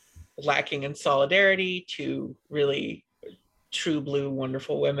lacking in solidarity to really true blue,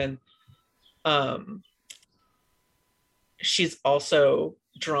 wonderful women. Um, she's also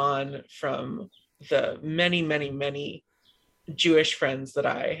drawn from the many, many, many Jewish friends that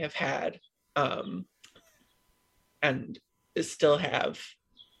I have had um, and still have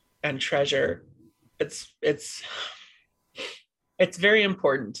and treasure. It's it's very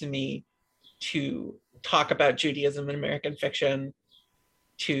important to me to talk about Judaism in American fiction,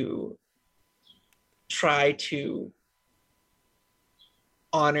 to try to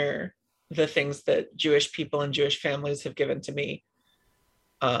honor the things that Jewish people and Jewish families have given to me.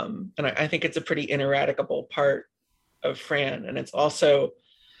 And I think it's a pretty ineradicable part of Fran. And it's also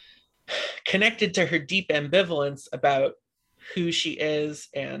connected to her deep ambivalence about who she is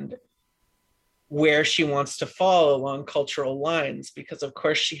and where she wants to fall along cultural lines, because of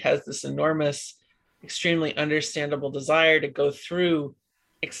course she has this enormous, extremely understandable desire to go through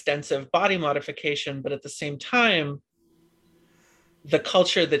extensive body modification, but at the same time, the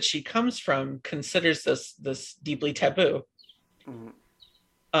culture that she comes from considers this deeply taboo. Mm-hmm.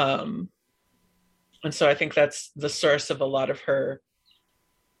 Um, and so I think that's the source of a lot of her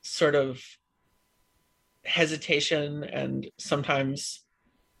sort of hesitation and sometimes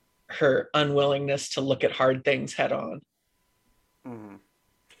her unwillingness to look at hard things head on. Mm-hmm.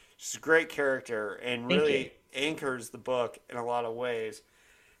 She's a great character and Thank you. really anchors the book in a lot of ways.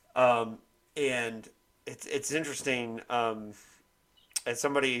 And it's interesting. As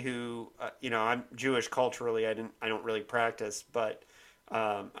somebody who I'm Jewish culturally, I don't really practice, but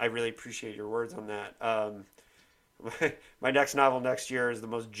I really appreciate your words on that. My next novel next year is the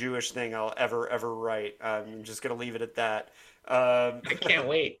most Jewish thing I'll ever write. I'm just gonna leave it at that. I can't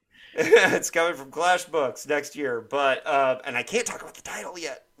wait. It's coming from Clash Books next year, but and I can't talk about the title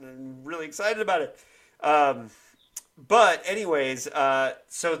yet. I'm really excited about it. But anyways,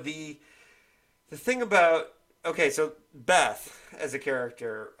 so the thing about so Beth as a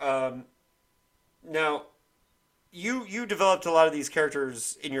character. Now, you developed a lot of these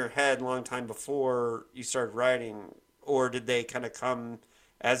characters in your head a long time before you started writing, or did they kind of come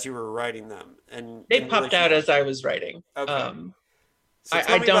as you were writing them? And They popped out as I was writing. Okay. So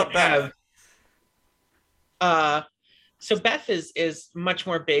tell I me don't about Beth. have. So Beth is much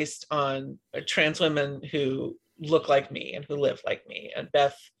more based on trans women who look like me and who live like me. And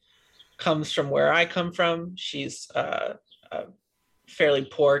Beth comes from where I come from. She's a fairly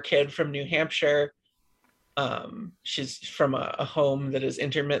poor kid from New Hampshire. She's from a home that is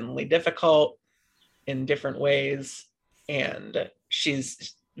intermittently difficult in different ways, and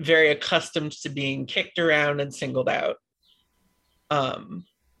she's very accustomed to being kicked around and singled out.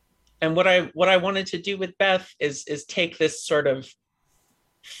 And what I wanted to do with Beth is take this sort of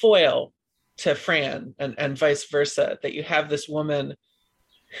foil to Fran and vice versa, that you have this woman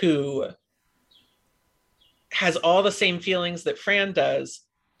who has all the same feelings that Fran does,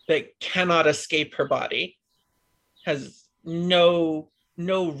 but cannot escape her body, has no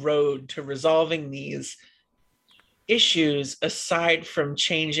road to resolving these issues aside from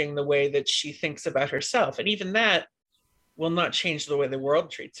changing the way that she thinks about herself. And even that will not change the way the world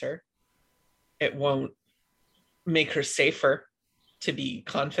treats her. It won't make her safer to be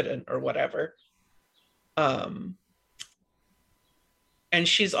confident or whatever. And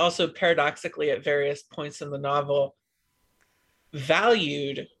she's also paradoxically at various points in the novel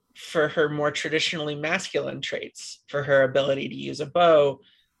valued for her more traditionally masculine traits, for her ability to use a bow,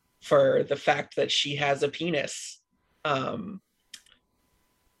 for the fact that she has a penis. And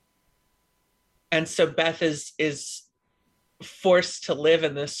so Beth is forced to live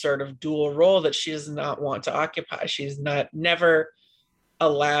in this sort of dual role that she does not want to occupy. She's never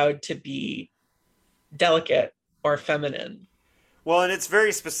allowed to be delicate or feminine. Well, and it's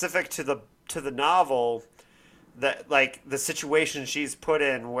very specific to the novel, that like the situation she's put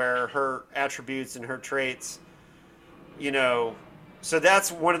in where her attributes and her traits, so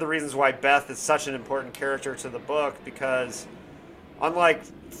that's one of the reasons why Beth is such an important character to the book, because unlike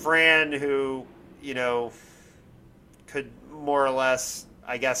Fran, who, could more or less,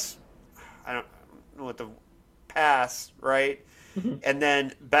 I guess, I don't know what the pass, right? Mm-hmm. And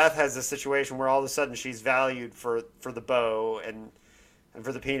then Beth has a situation where all of a sudden she's valued for the bow and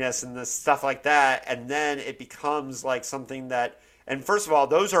for the penis and the stuff like that, and then it becomes like something that. And first of all,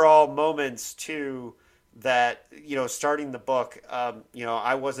 those are all moments too that starting the book,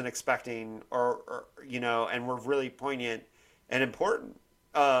 I wasn't expecting, or and were really poignant and important,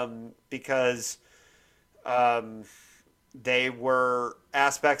 because they were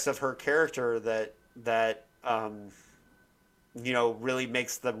aspects of her character that really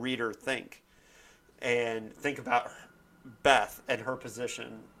makes the reader think about Beth and her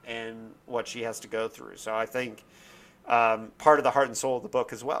position and what she has to go through. So I think part of the heart and soul of the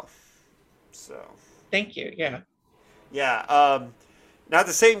book as well. So Thank you. Yeah. yeah. Now,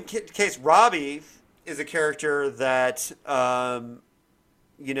 the same case, Robbie is a character that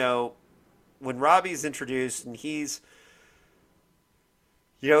when Robbie's introduced, and he's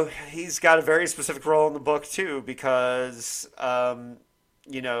got a very specific role in the book too, because at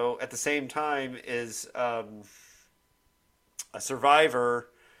the same time is a survivor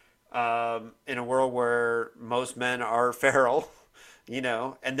in a world where most men are feral,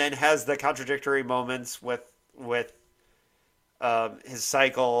 and then has the contradictory moments with his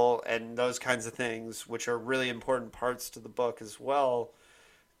cycle and those kinds of things, which are really important parts to the book as well.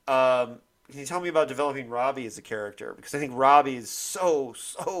 Can you tell me about developing Robbie as a character? Because I think Robbie is so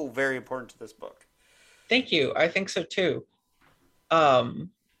very important to this book. Thank you. I think so too. I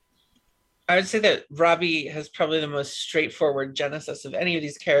would say that Robbie has probably the most straightforward genesis of any of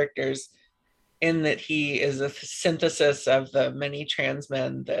these characters, in that he is a synthesis of the many trans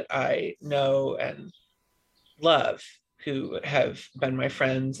men that I know and love, who have been my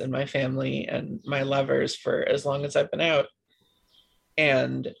friends and my family and my lovers for as long as I've been out.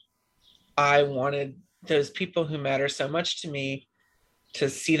 And I wanted those people who matter so much to me to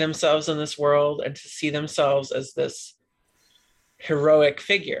see themselves in this world and to see themselves as this heroic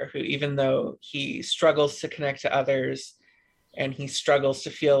figure who, even though he struggles to connect to others and he struggles to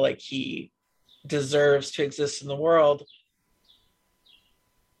feel like he deserves to exist in the world,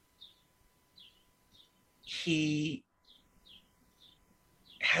 he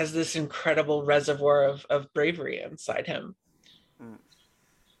has this incredible reservoir of bravery inside him,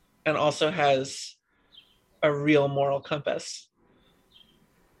 and also has a real moral compass.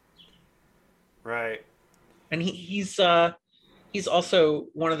 Right. And he's also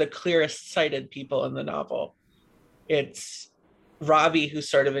one of the clearest sighted people in the novel. It's Robbie who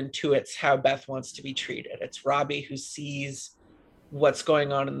sort of intuits how Beth wants to be treated. It's Robbie who sees what's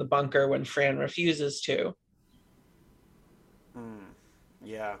going on in the bunker when Fran refuses to.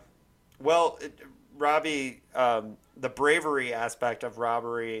 Yeah. Well, Robbie, the bravery aspect of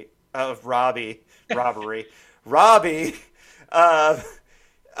robbery, Robbie, uh,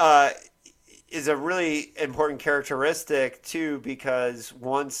 uh, is a really important characteristic too, because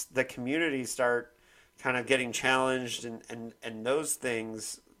once the community start kind of getting challenged and those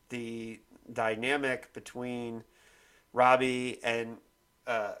things, the dynamic between Robbie and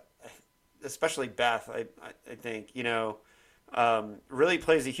especially Beth, I think, really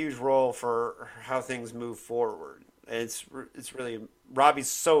plays a huge role for how things move forward. It's really, Robbie's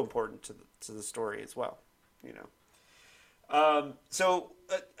so important to the story as well, you know. So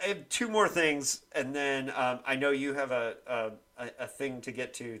I have two more things, and then I know you have a thing to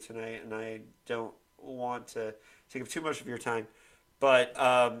get to tonight, and I don't want to take up too much of your time. But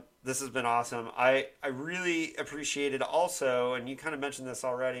this has been awesome. I really appreciated also, and you kind of mentioned this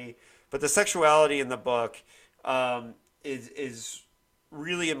already, but the sexuality in the book is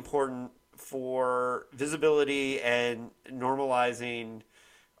really important for visibility and normalizing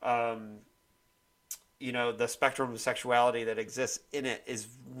the spectrum of sexuality that exists in it is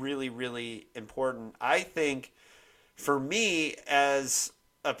really, really important. I think for me as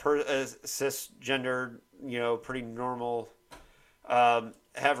a cisgendered, pretty normal,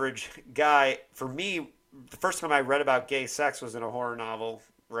 average guy, for me, the first time I read about gay sex was in a horror novel,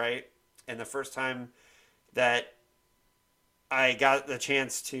 right? And the first time that I got the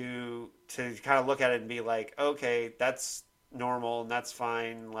chance to kind of look at it and be like, okay, that's normal and that's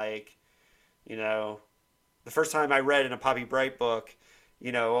fine. Like, the first time I read in a Poppy Bright book,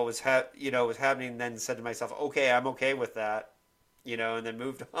 what was was happening, then said to myself, okay, I'm okay with that, and then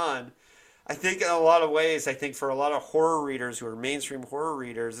moved on. I think in a lot of ways, I think for a lot of horror readers who are mainstream horror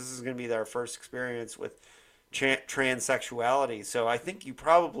readers, this is going to be their first experience with transsexuality. So I think you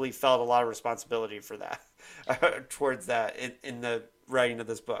probably felt a lot of responsibility for that, towards that in the writing of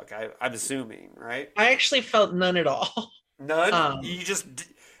this book. I'm assuming, right? I actually felt none at all. None.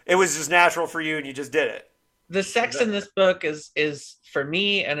 It was just natural for you, and you just did it. The sex in this book is for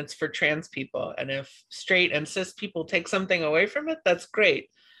me, and it's for trans people. And if straight and cis people take something away from it, that's great.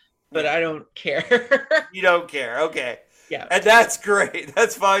 But I don't care. You don't care. Okay. Yeah. And that's great.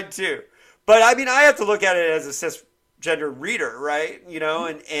 That's fine too. But I mean, I have to look at it as a cisgender reader, right? So.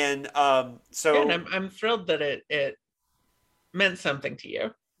 Yeah, and I'm thrilled that it meant something to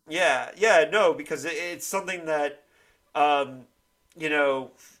you. Yeah, no, because it's something that, I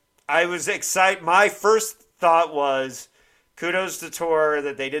was excited. My first thought was, kudos to Tor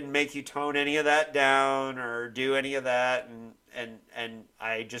that they didn't make you tone any of that down or do any of that, and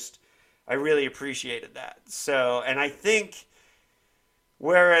I really appreciated that. So, and I think,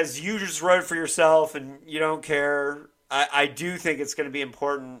 whereas you just wrote for yourself and you don't care, I do think it's going to be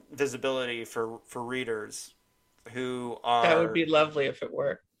important visibility for readers who are. That would be lovely if it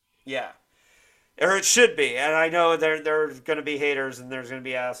were. Yeah. Or it should be. And I know there's going to be haters and there's going to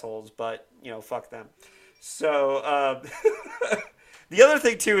be assholes, but, fuck them. So, the other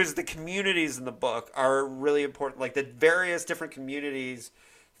thing, too, is the communities in the book are really important. Like the various different communities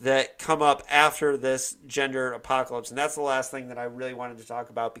that come up after this gender apocalypse. And that's the last thing that I really wanted to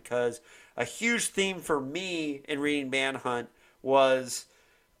talk about, because a huge theme for me in reading Manhunt was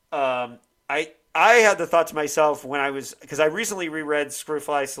I had the thought to myself because I recently reread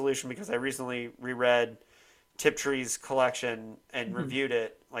Screwfly Solution, because I recently reread Tiptree's collection and reviewed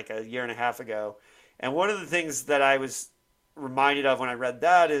it like a year and a half ago. And one of the things that I was reminded of when I read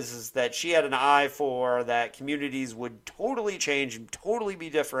that is that she had an eye for that communities would totally change and totally be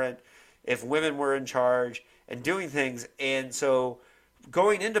different if women were in charge and doing things. And so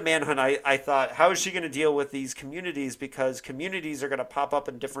going into Manhunt, I thought, how is she going to deal with these communities? Because communities are going to pop up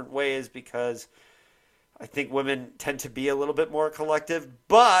in different ways, because I think women tend to be a little bit more collective.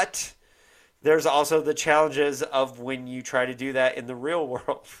 But there's also the challenges of when you try to do that in the real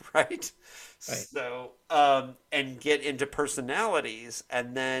world, right? Right. So, and get into personalities.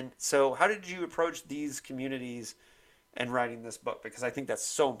 And then, so how did you approach these communities and writing this book? Because I think that's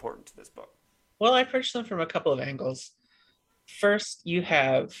so important to this book. Well, I approached them from a couple of angles. First, you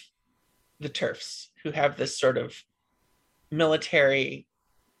have the TERFs, who have this sort of military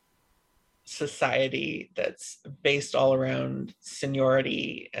society that's based all around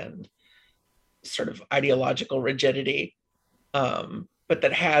seniority and sort of ideological rigidity, but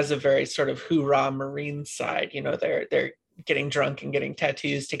that has a very sort of hoorah Marine side. You know, they're getting drunk and getting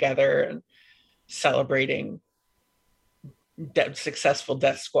tattoos together and celebrating successful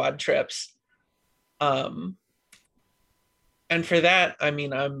death squad trips. Um, and for that, I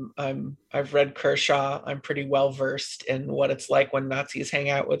mean, I've read Kershaw. I'm pretty well versed in what it's like when Nazis hang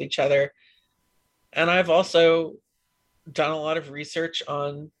out with each other, and I've also done a lot of research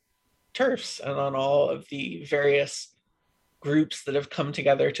on TERFs and on all of the various groups that have come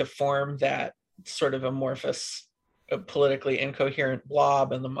together to form that sort of amorphous, politically incoherent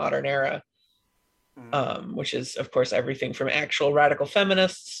blob in the modern era, which is, of course, everything from actual radical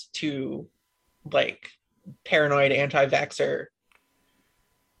feminists to like paranoid anti-vaxxer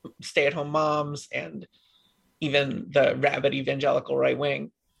stay-at-home moms and even the rabid evangelical right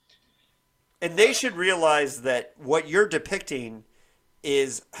wing. And they should realize that what you're depicting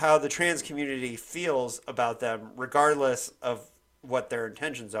is how the trans community feels about them, regardless of what their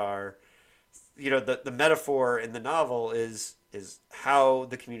intentions are. You know, the metaphor in the novel is how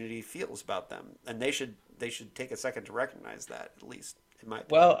the community feels about them, and they should take a second to recognize that, at least in my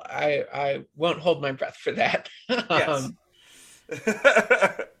opinion. Well, I won't hold my breath for that. Yes.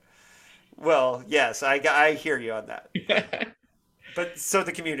 Well, yes, I hear you on that. But so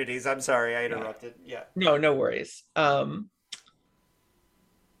the communities. I'm sorry, I Yeah. interrupted. Yeah. No worries.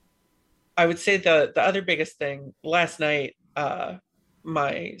 I would say the other biggest thing last night,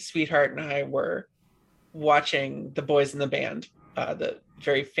 my sweetheart and I were watching The Boys in the Band, the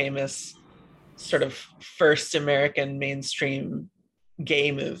very famous sort of first American mainstream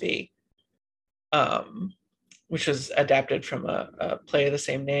gay movie, um, which was adapted from a play of the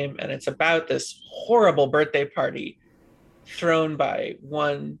same name. And it's about this horrible birthday party thrown by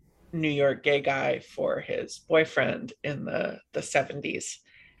one New York gay guy for his boyfriend in the 70s.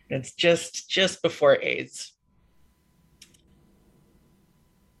 And it's just before AIDS.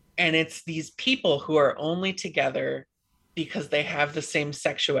 And it's these people who are only together because they have the same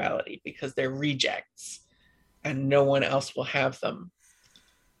sexuality, because they're rejects and no one else will have them.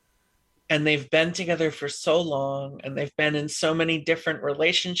 And they've been together for so long and they've been in so many different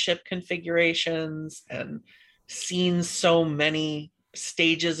relationship configurations and seen so many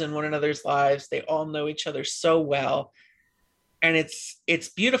stages in one another's lives. They all know each other so well. And it's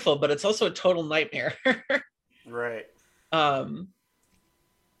beautiful, but it's also a total nightmare. Right. um,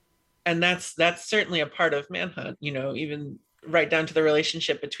 and that's certainly a part of Manhunt, you know, even right down to the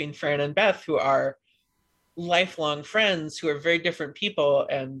relationship between Fran and Beth, who are lifelong friends, who are very different people,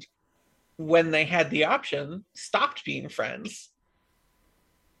 and when they had the option, stopped being friends.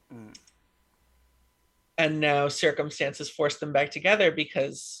 Mm. And now circumstances force them back together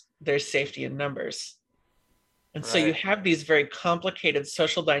because there's safety in numbers. And so you Right. have these very complicated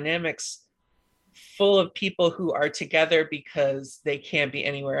social dynamics full of people who are together because they can't be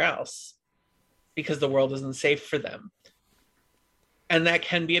anywhere else, because the world isn't safe for them. And that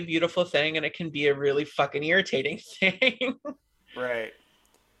can be a beautiful thing, and it can be a really fucking irritating thing. Right.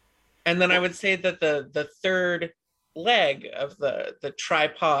 And then I Well, would say that the third leg of the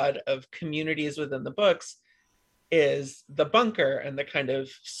tripod of communities within the books is the bunker and the kind of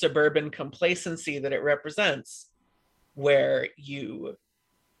suburban complacency that it represents, where you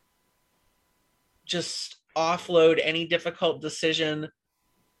just offload any difficult decision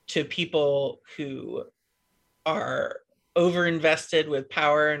to people who are overinvested with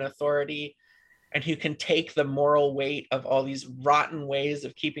power and authority and who can take the moral weight of all these rotten ways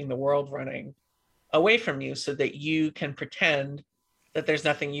of keeping the world running away from you so that you can pretend that there's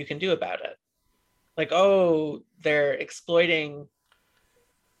nothing you can do about it. Like, oh, they're exploiting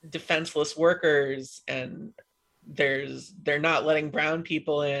defenseless workers and they're not letting brown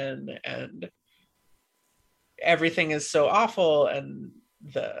people in and everything is so awful and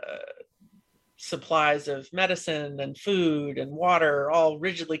the supplies of medicine and food and water are all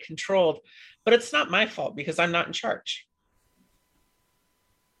rigidly controlled, but it's not my fault because I'm not in charge.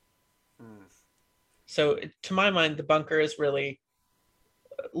 mm, So to my mind, the bunker is really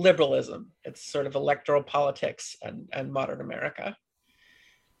liberalism. It's sort of electoral politics and modern America.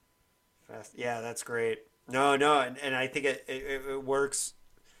 yeah, that's great. No, no, and I think it works.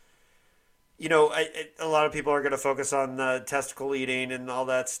 a lot of people are going to focus on the testicle eating and all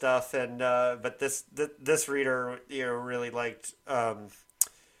that stuff, and but this reader, really liked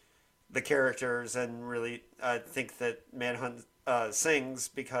the characters and really think that Manhunt sings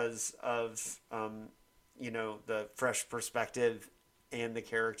because of the fresh perspective and the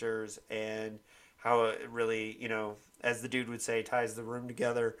characters and how it really, as the dude would say, ties the room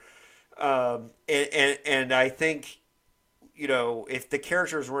together. And I think, if the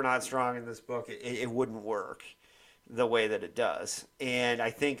characters were not strong in this book, it wouldn't work the way that it does. And I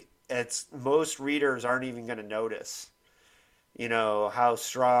think most readers aren't even going to notice, how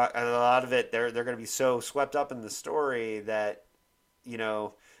strong. And a lot of it, they're going to be so swept up in the story that, you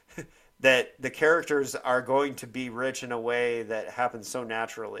know, that the characters are going to be rich in a way that happens so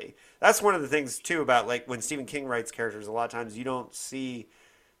naturally. That's one of the things too about like when Stephen King writes characters. A lot of times you don't see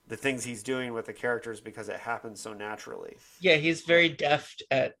the things he's doing with the characters because it happens so naturally. Yeah, he's very deft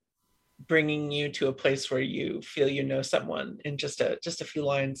at bringing you to a place where you feel you know someone in just a few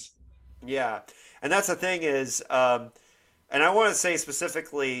lines. Yeah, and that's the thing is, and I want to say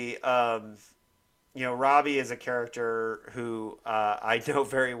specifically, Robbie is a character who I know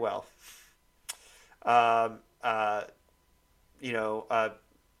very well. Um, uh, a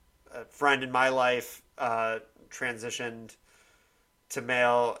friend in my life transitioned to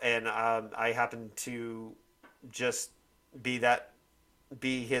male, and I happened to just be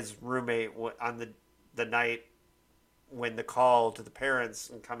his roommate on the night when the call to the parents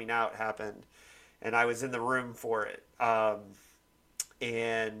and coming out happened, and I was in the room for it.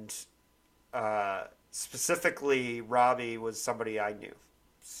 And specifically, Robbie was somebody I knew.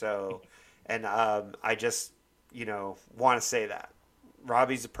 So, and I just want to say that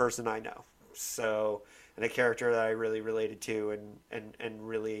Robbie's a person I know. So, and a character that I really related to and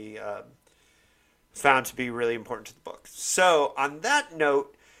really found to be really important to the book. So, on that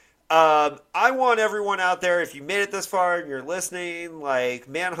note, I want everyone out there, if you made it this far and you're listening, like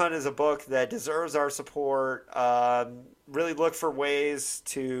Manhunt is a book that deserves our support. Really look for ways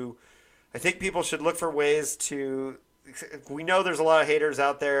to. I think people should look for ways to. We know there's a lot of haters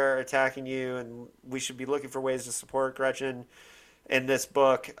out there attacking you, and we should be looking for ways to support Gretchen in this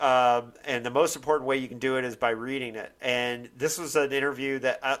book. And the most important way you can do it is by reading it. And this was an interview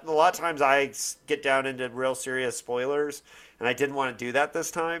that a lot of times I get down into real serious spoilers, and I didn't want to do that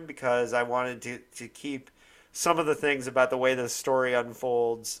this time because I wanted to keep some of the things about the way the story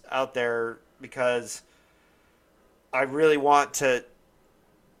unfolds out there because I really want to.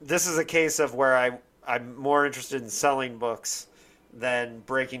 This is a case of where I'm more interested in selling books than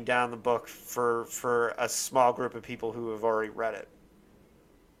breaking down the book for a small group of people who have already read it.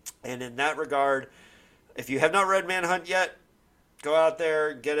 And in that regard, if you have not read Manhunt yet, go out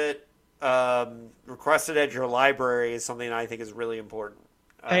there, get it. Request it at your library is something I think is really important.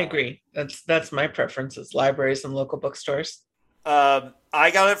 I agree. That's my preference is libraries and local bookstores. I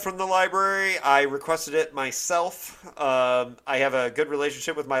got it from the library. I requested it myself. I have a good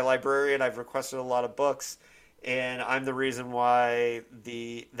relationship with my librarian. I've requested a lot of books, and I'm the reason why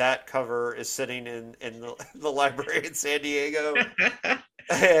that cover is sitting in the library in San Diego.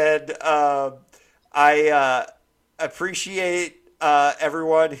 And I appreciate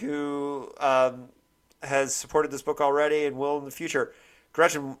everyone who has supported this book already and will in the future.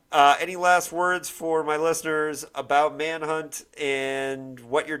 Gretchen, any last words for my listeners about Manhunt and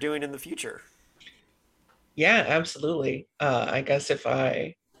what you're doing in the future? Yeah, absolutely. I guess if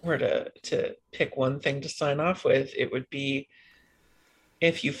I were to pick one thing to sign off with, it would be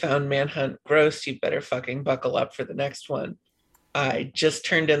if you found Manhunt gross, you better fucking buckle up for the next one. I just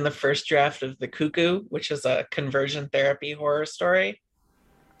turned in the first draft of The Cuckoo, which is a conversion therapy horror story.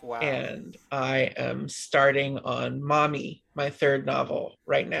 Wow. And I am starting on Mommy, my third novel,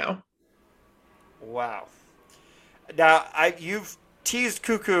 right now. Wow. Now, you've teased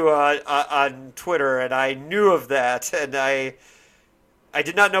Cuckoo on Twitter, and I knew of that, and I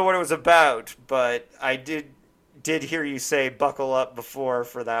did not know what it was about, but I did hear you say buckle up before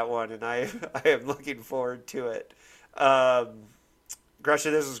for that one, and I I am looking forward to it.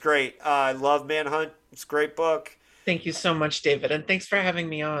 Gretchen, this was great. I love Manhunt. It's a great book. Thank you so much, David, and thanks for having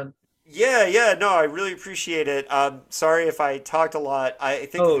me on. Yeah, no, I really appreciate it. Sorry if I talked a lot. I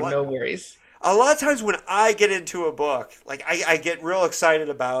think Oh, no worries. a lot of times when I get into a book, like I get real excited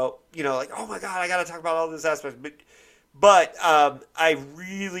about, like, oh my God, I got to talk about all this aspects. But I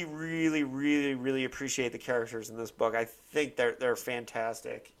really, really, really, really appreciate the characters in this book. I think they're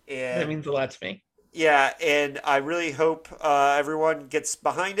fantastic. That And means a lot to me. yeah, and I really hope everyone gets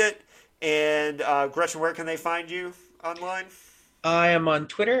behind it. And Gretchen, where can they find you online? I am on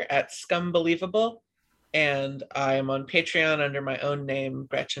Twitter at Scumbelievable, and I am on Patreon under my own name,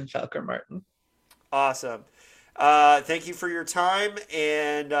 Gretchen Felker Martin. Awesome. Thank you for your time,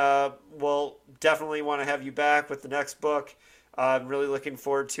 and we'll definitely want to have you back with the next book. I'm really looking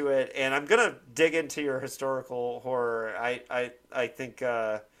forward to it, and I'm gonna dig into your historical horror. I think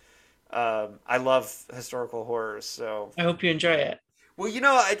I love historical horrors. So, I hope you enjoy it. well,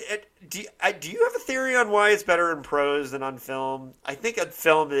 do you have a theory on why it's better in prose than on film? I think on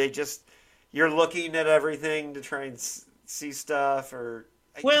film you're looking at everything to try and see stuff, or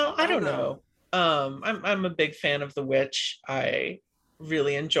Well, I I don't don't know. know. I'm a big fan of The Witch. I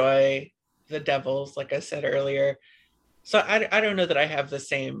really enjoy The Devils, like I said earlier. So I don't know that I have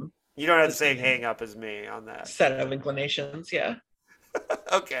You don't have the the same same hang up as me on that. set of inclinations. Yeah.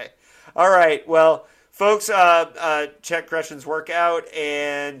 Okay. All right. Well, folks, check Gretchen's work out,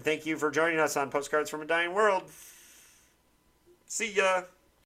 and thank you for joining us on Postcards from a Dying World. See ya.